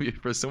 So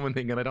for someone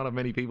thinking, I don't have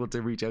many people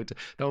to reach out to,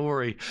 don't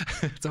worry,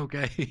 it's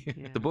okay.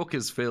 Yeah. The book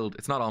is filled,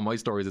 it's not all my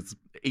stories,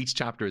 each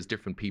chapter is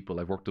different people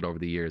I've worked with over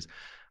the years.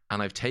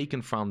 And I've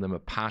taken from them a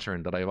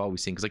pattern that I've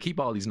always seen, because I keep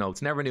all these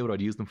notes, never knew what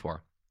I'd use them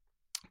for.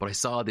 But I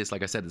saw this,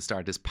 like I said at the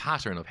start, this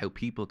pattern of how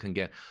people can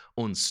get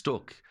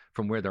unstuck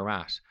from where they're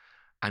at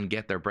and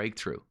get their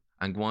breakthrough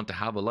and want to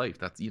have a life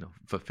that's,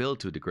 fulfilled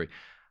to a degree.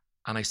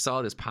 And I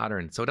saw this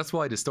pattern. So that's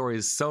why the story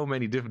is so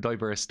many different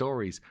diverse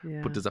stories.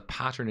 Yeah. But there's a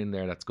pattern in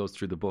there that goes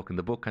through the book. And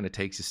the book kind of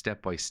takes you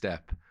step by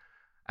step.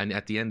 And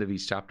at the end of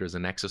each chapter is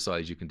an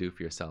exercise you can do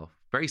for yourself.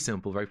 Very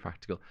simple, very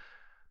practical.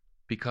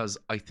 Because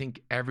I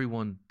think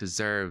everyone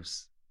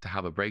deserves to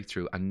have a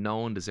breakthrough and no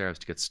one deserves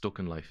to get stuck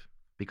in life.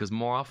 Because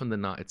more often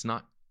than not, it's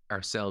not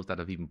ourselves that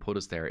have even put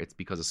us there. It's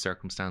because of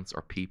circumstance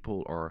or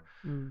people or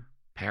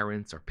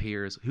parents or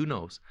peers. Who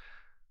knows?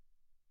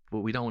 But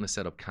we don't want to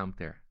set up camp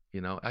there.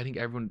 I think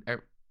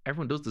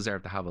everyone does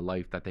deserve to have a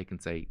life that they can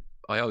say,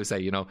 I always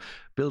say,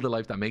 build a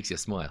life that makes you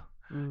smile,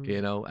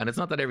 and it's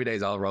not that every day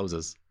is all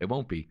roses. It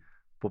won't be,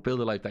 but build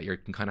a life that you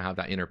can kind of have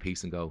that inner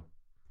peace and go,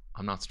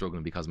 I'm not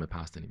struggling because of my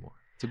past anymore.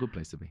 It's a good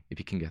place to be if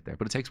you can get there,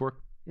 but it takes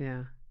work.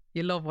 Yeah.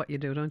 You love what you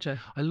do, don't you?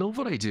 I love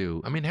what I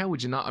do. I mean, how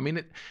would you not? I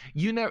mean,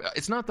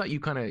 it's not that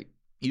you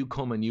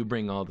come and you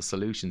bring all the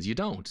solutions. You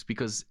don't,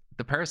 because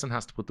the person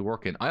has to put the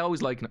work in.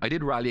 I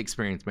did rally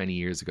experience many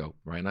years ago,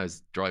 right? And I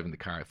was driving the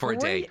car for a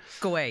day.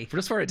 Go away.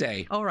 Just for a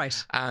day. Oh, right.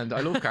 And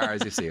I love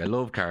cars, you see. I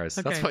love cars.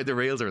 Okay. That's why the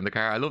rails are in the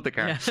car. I love the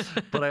car. Yeah.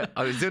 But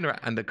I was doing it,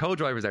 and the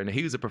co-driver's there. Now,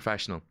 he was a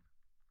professional,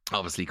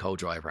 obviously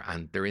co-driver,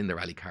 and they're in the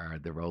rally car,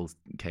 the roll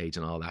cage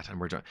and all that. And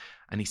we're driving.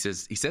 And he said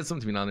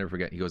something to me, and I'll never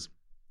forget. He goes,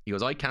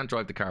 I can't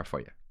drive the car for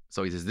you.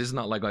 So he says, this is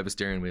not like I have a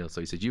steering wheel.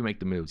 So he said, you make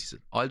the moves. He said,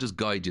 I'll just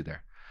guide you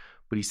there.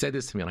 But he said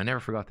this to me, and I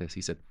never forgot this.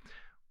 He said,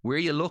 where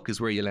you look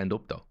is where you'll end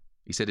up, though.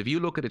 He said, if you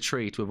look at a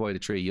tree to avoid a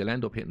tree, you'll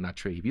end up hitting that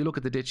tree. If you look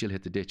at the ditch, you'll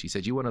hit the ditch. He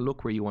said, you want to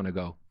look where you want to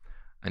go.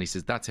 And he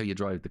says, that's how you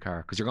drive the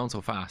car, because you're going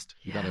so fast.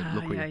 You got to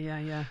look where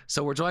Yeah.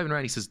 So we're driving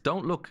around. He says,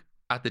 don't look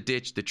at the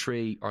ditch, the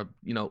tree, or,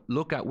 you know,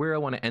 look at where I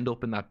want to end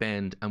up in that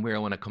bend and where I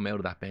want to come out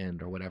of that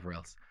bend or whatever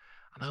else.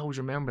 And I always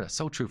remember that.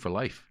 So true for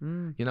life.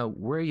 You know,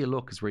 where you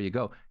look is where you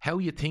go. How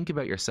you think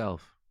about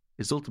yourself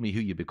is ultimately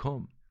who you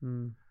become.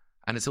 And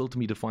it's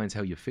ultimately defines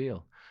how you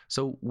feel.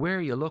 So where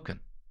are you looking,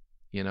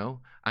 you know,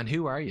 and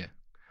who are you?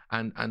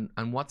 And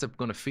what's it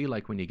going to feel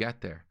like when you get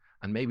there?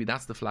 And maybe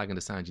that's the flag in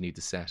the sand you need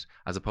to set,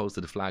 as opposed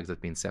to the flags that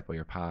have been set by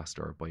your past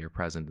or by your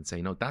present, and say,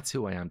 no, that's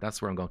who I am.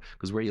 That's where I'm going.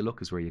 Because where you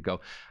look is where you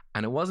go.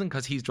 And it wasn't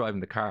because he's driving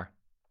the car,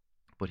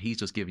 but he's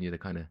just giving you the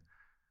kind of,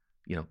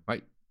 you know,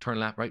 right, turn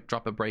left, right,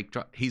 drop a brake.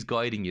 He's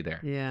guiding you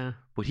there. Yeah.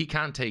 But he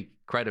can't take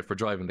credit for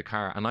driving the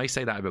car. And I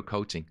say that about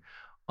coaching.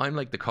 I'm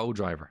like the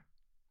co-driver,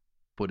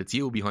 but it's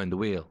you behind the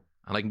wheel.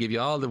 And I can give you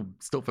all the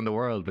stuff in the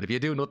world, but if you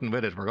do nothing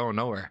with it, we're going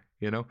nowhere,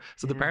 you know?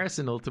 So the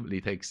person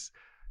ultimately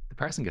the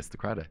person gets the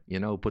credit, you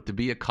know, but to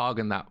be a cog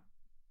in that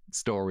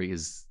story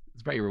is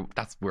very,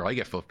 that's where I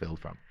get fulfilled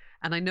from.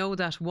 And I know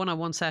that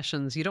one-on-one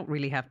sessions, you don't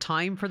really have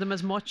time for them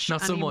as much.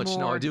 Not so anymore. much.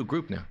 No, I do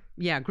group now.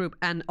 Yeah, group.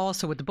 And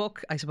also with the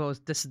book, I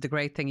suppose this is the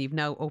great thing. You've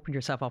now opened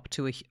yourself up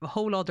to a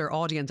whole other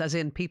audience, as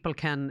in people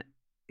can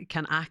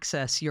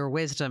access your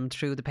wisdom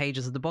through the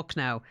pages of the book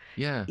now.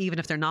 Yeah. Even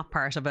if they're not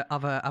part of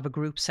a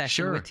group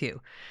session with you.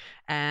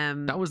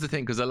 That was the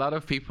thing, because a lot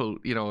of people,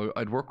 you know,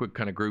 I'd work with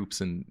kind of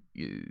groups, and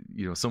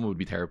you know, some would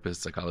be therapists,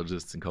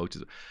 psychologists and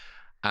coaches,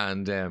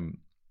 and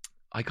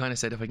I kind of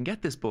said, if I can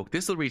get this book,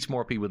 this will reach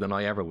more people than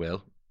I ever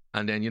will.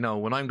 And then, you know,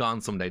 when I'm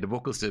gone someday, the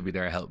book will still be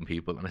there helping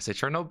people. And I said,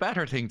 sure, no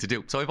better thing to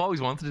do. So I've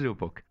always wanted to do a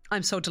book.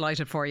 I'm so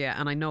delighted for you.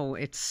 And I know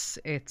it's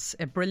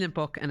a brilliant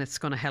book, and it's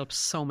going to help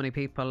so many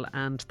people.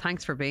 And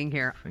thanks for being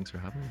here. Thanks for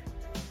having me.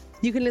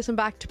 You can listen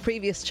back to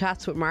previous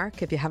chats with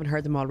Mark if you haven't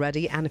heard them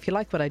already. And if you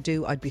like what I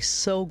do, I'd be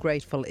so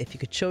grateful if you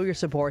could show your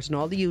support in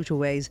all the usual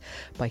ways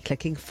by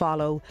clicking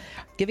follow,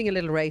 giving a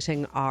little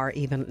rating, or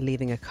even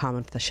leaving a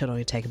comment. That should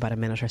only take about a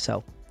minute or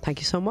so. Thank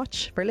you so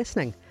much for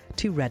listening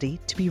to Ready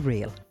to Be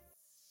Real.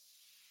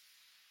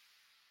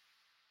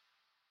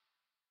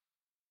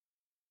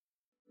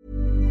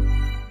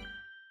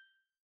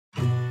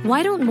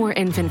 Why don't more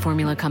infant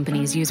formula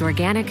companies use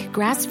organic,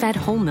 grass-fed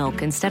whole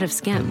milk instead of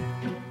skim?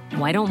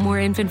 Why don't more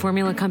infant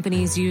formula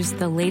companies use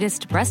the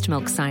latest breast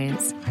milk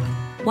science?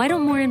 Why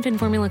don't more infant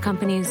formula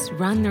companies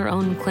run their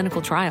own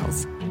clinical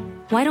trials?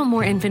 Why don't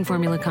more infant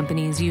formula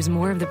companies use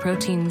more of the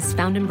proteins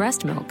found in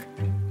breast milk?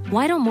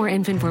 Why don't more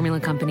infant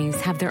formula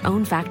companies have their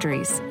own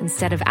factories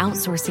instead of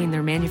outsourcing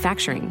their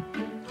manufacturing?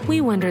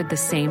 We wondered the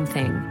same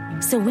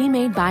thing. So we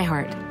made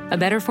ByHeart, a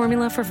better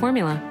formula for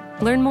formula.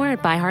 Learn more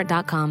at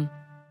byheart.com.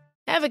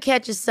 Ever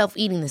catch yourself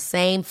eating the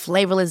same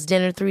flavorless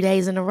dinner 3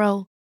 days in a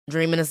row?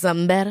 Dreaming of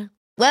something better?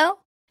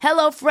 Well,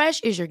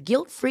 HelloFresh is your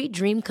guilt-free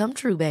dream come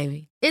true,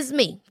 baby. It's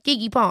me,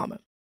 Keke Palmer.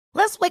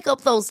 Let's wake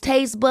up those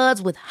taste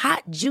buds with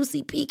hot,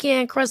 juicy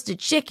pecan-crusted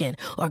chicken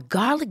or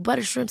garlic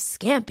butter shrimp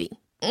scampi.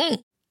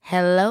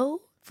 Hello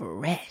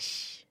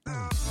Fresh.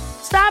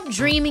 Stop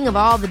dreaming of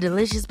all the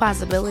delicious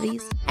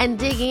possibilities and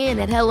dig in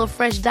at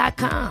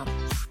HelloFresh.com.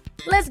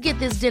 Let's get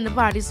this dinner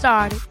party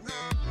started.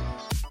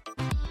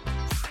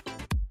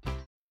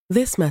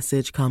 This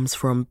message comes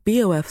from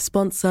BOF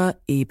sponsor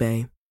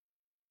eBay.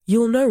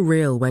 You'll know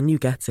real when you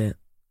get it.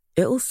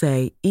 It'll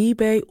say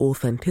eBay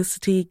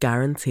Authenticity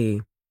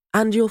Guarantee.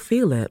 And you'll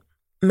feel it.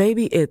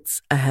 Maybe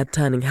it's a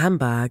head-turning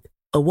handbag,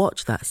 a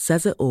watch that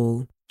says it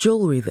all,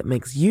 jewelry that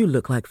makes you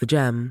look like the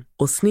gem,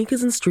 or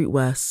sneakers and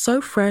streetwear so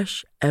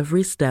fresh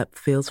every step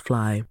feels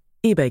fly.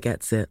 eBay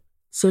gets it.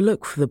 So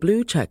look for the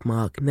blue check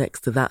mark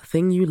next to that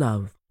thing you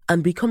love.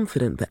 And be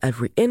confident that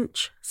every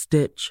inch,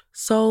 stitch,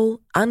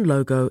 sole, and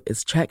logo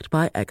is checked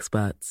by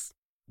experts.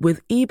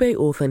 With eBay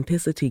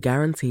Authenticity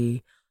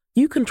Guarantee,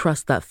 you can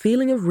trust that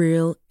feeling of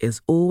real is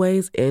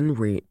always in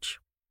reach.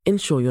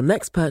 Ensure your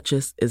next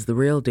purchase is the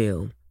real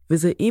deal.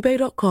 Visit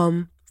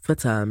ebay.com for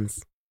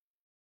terms.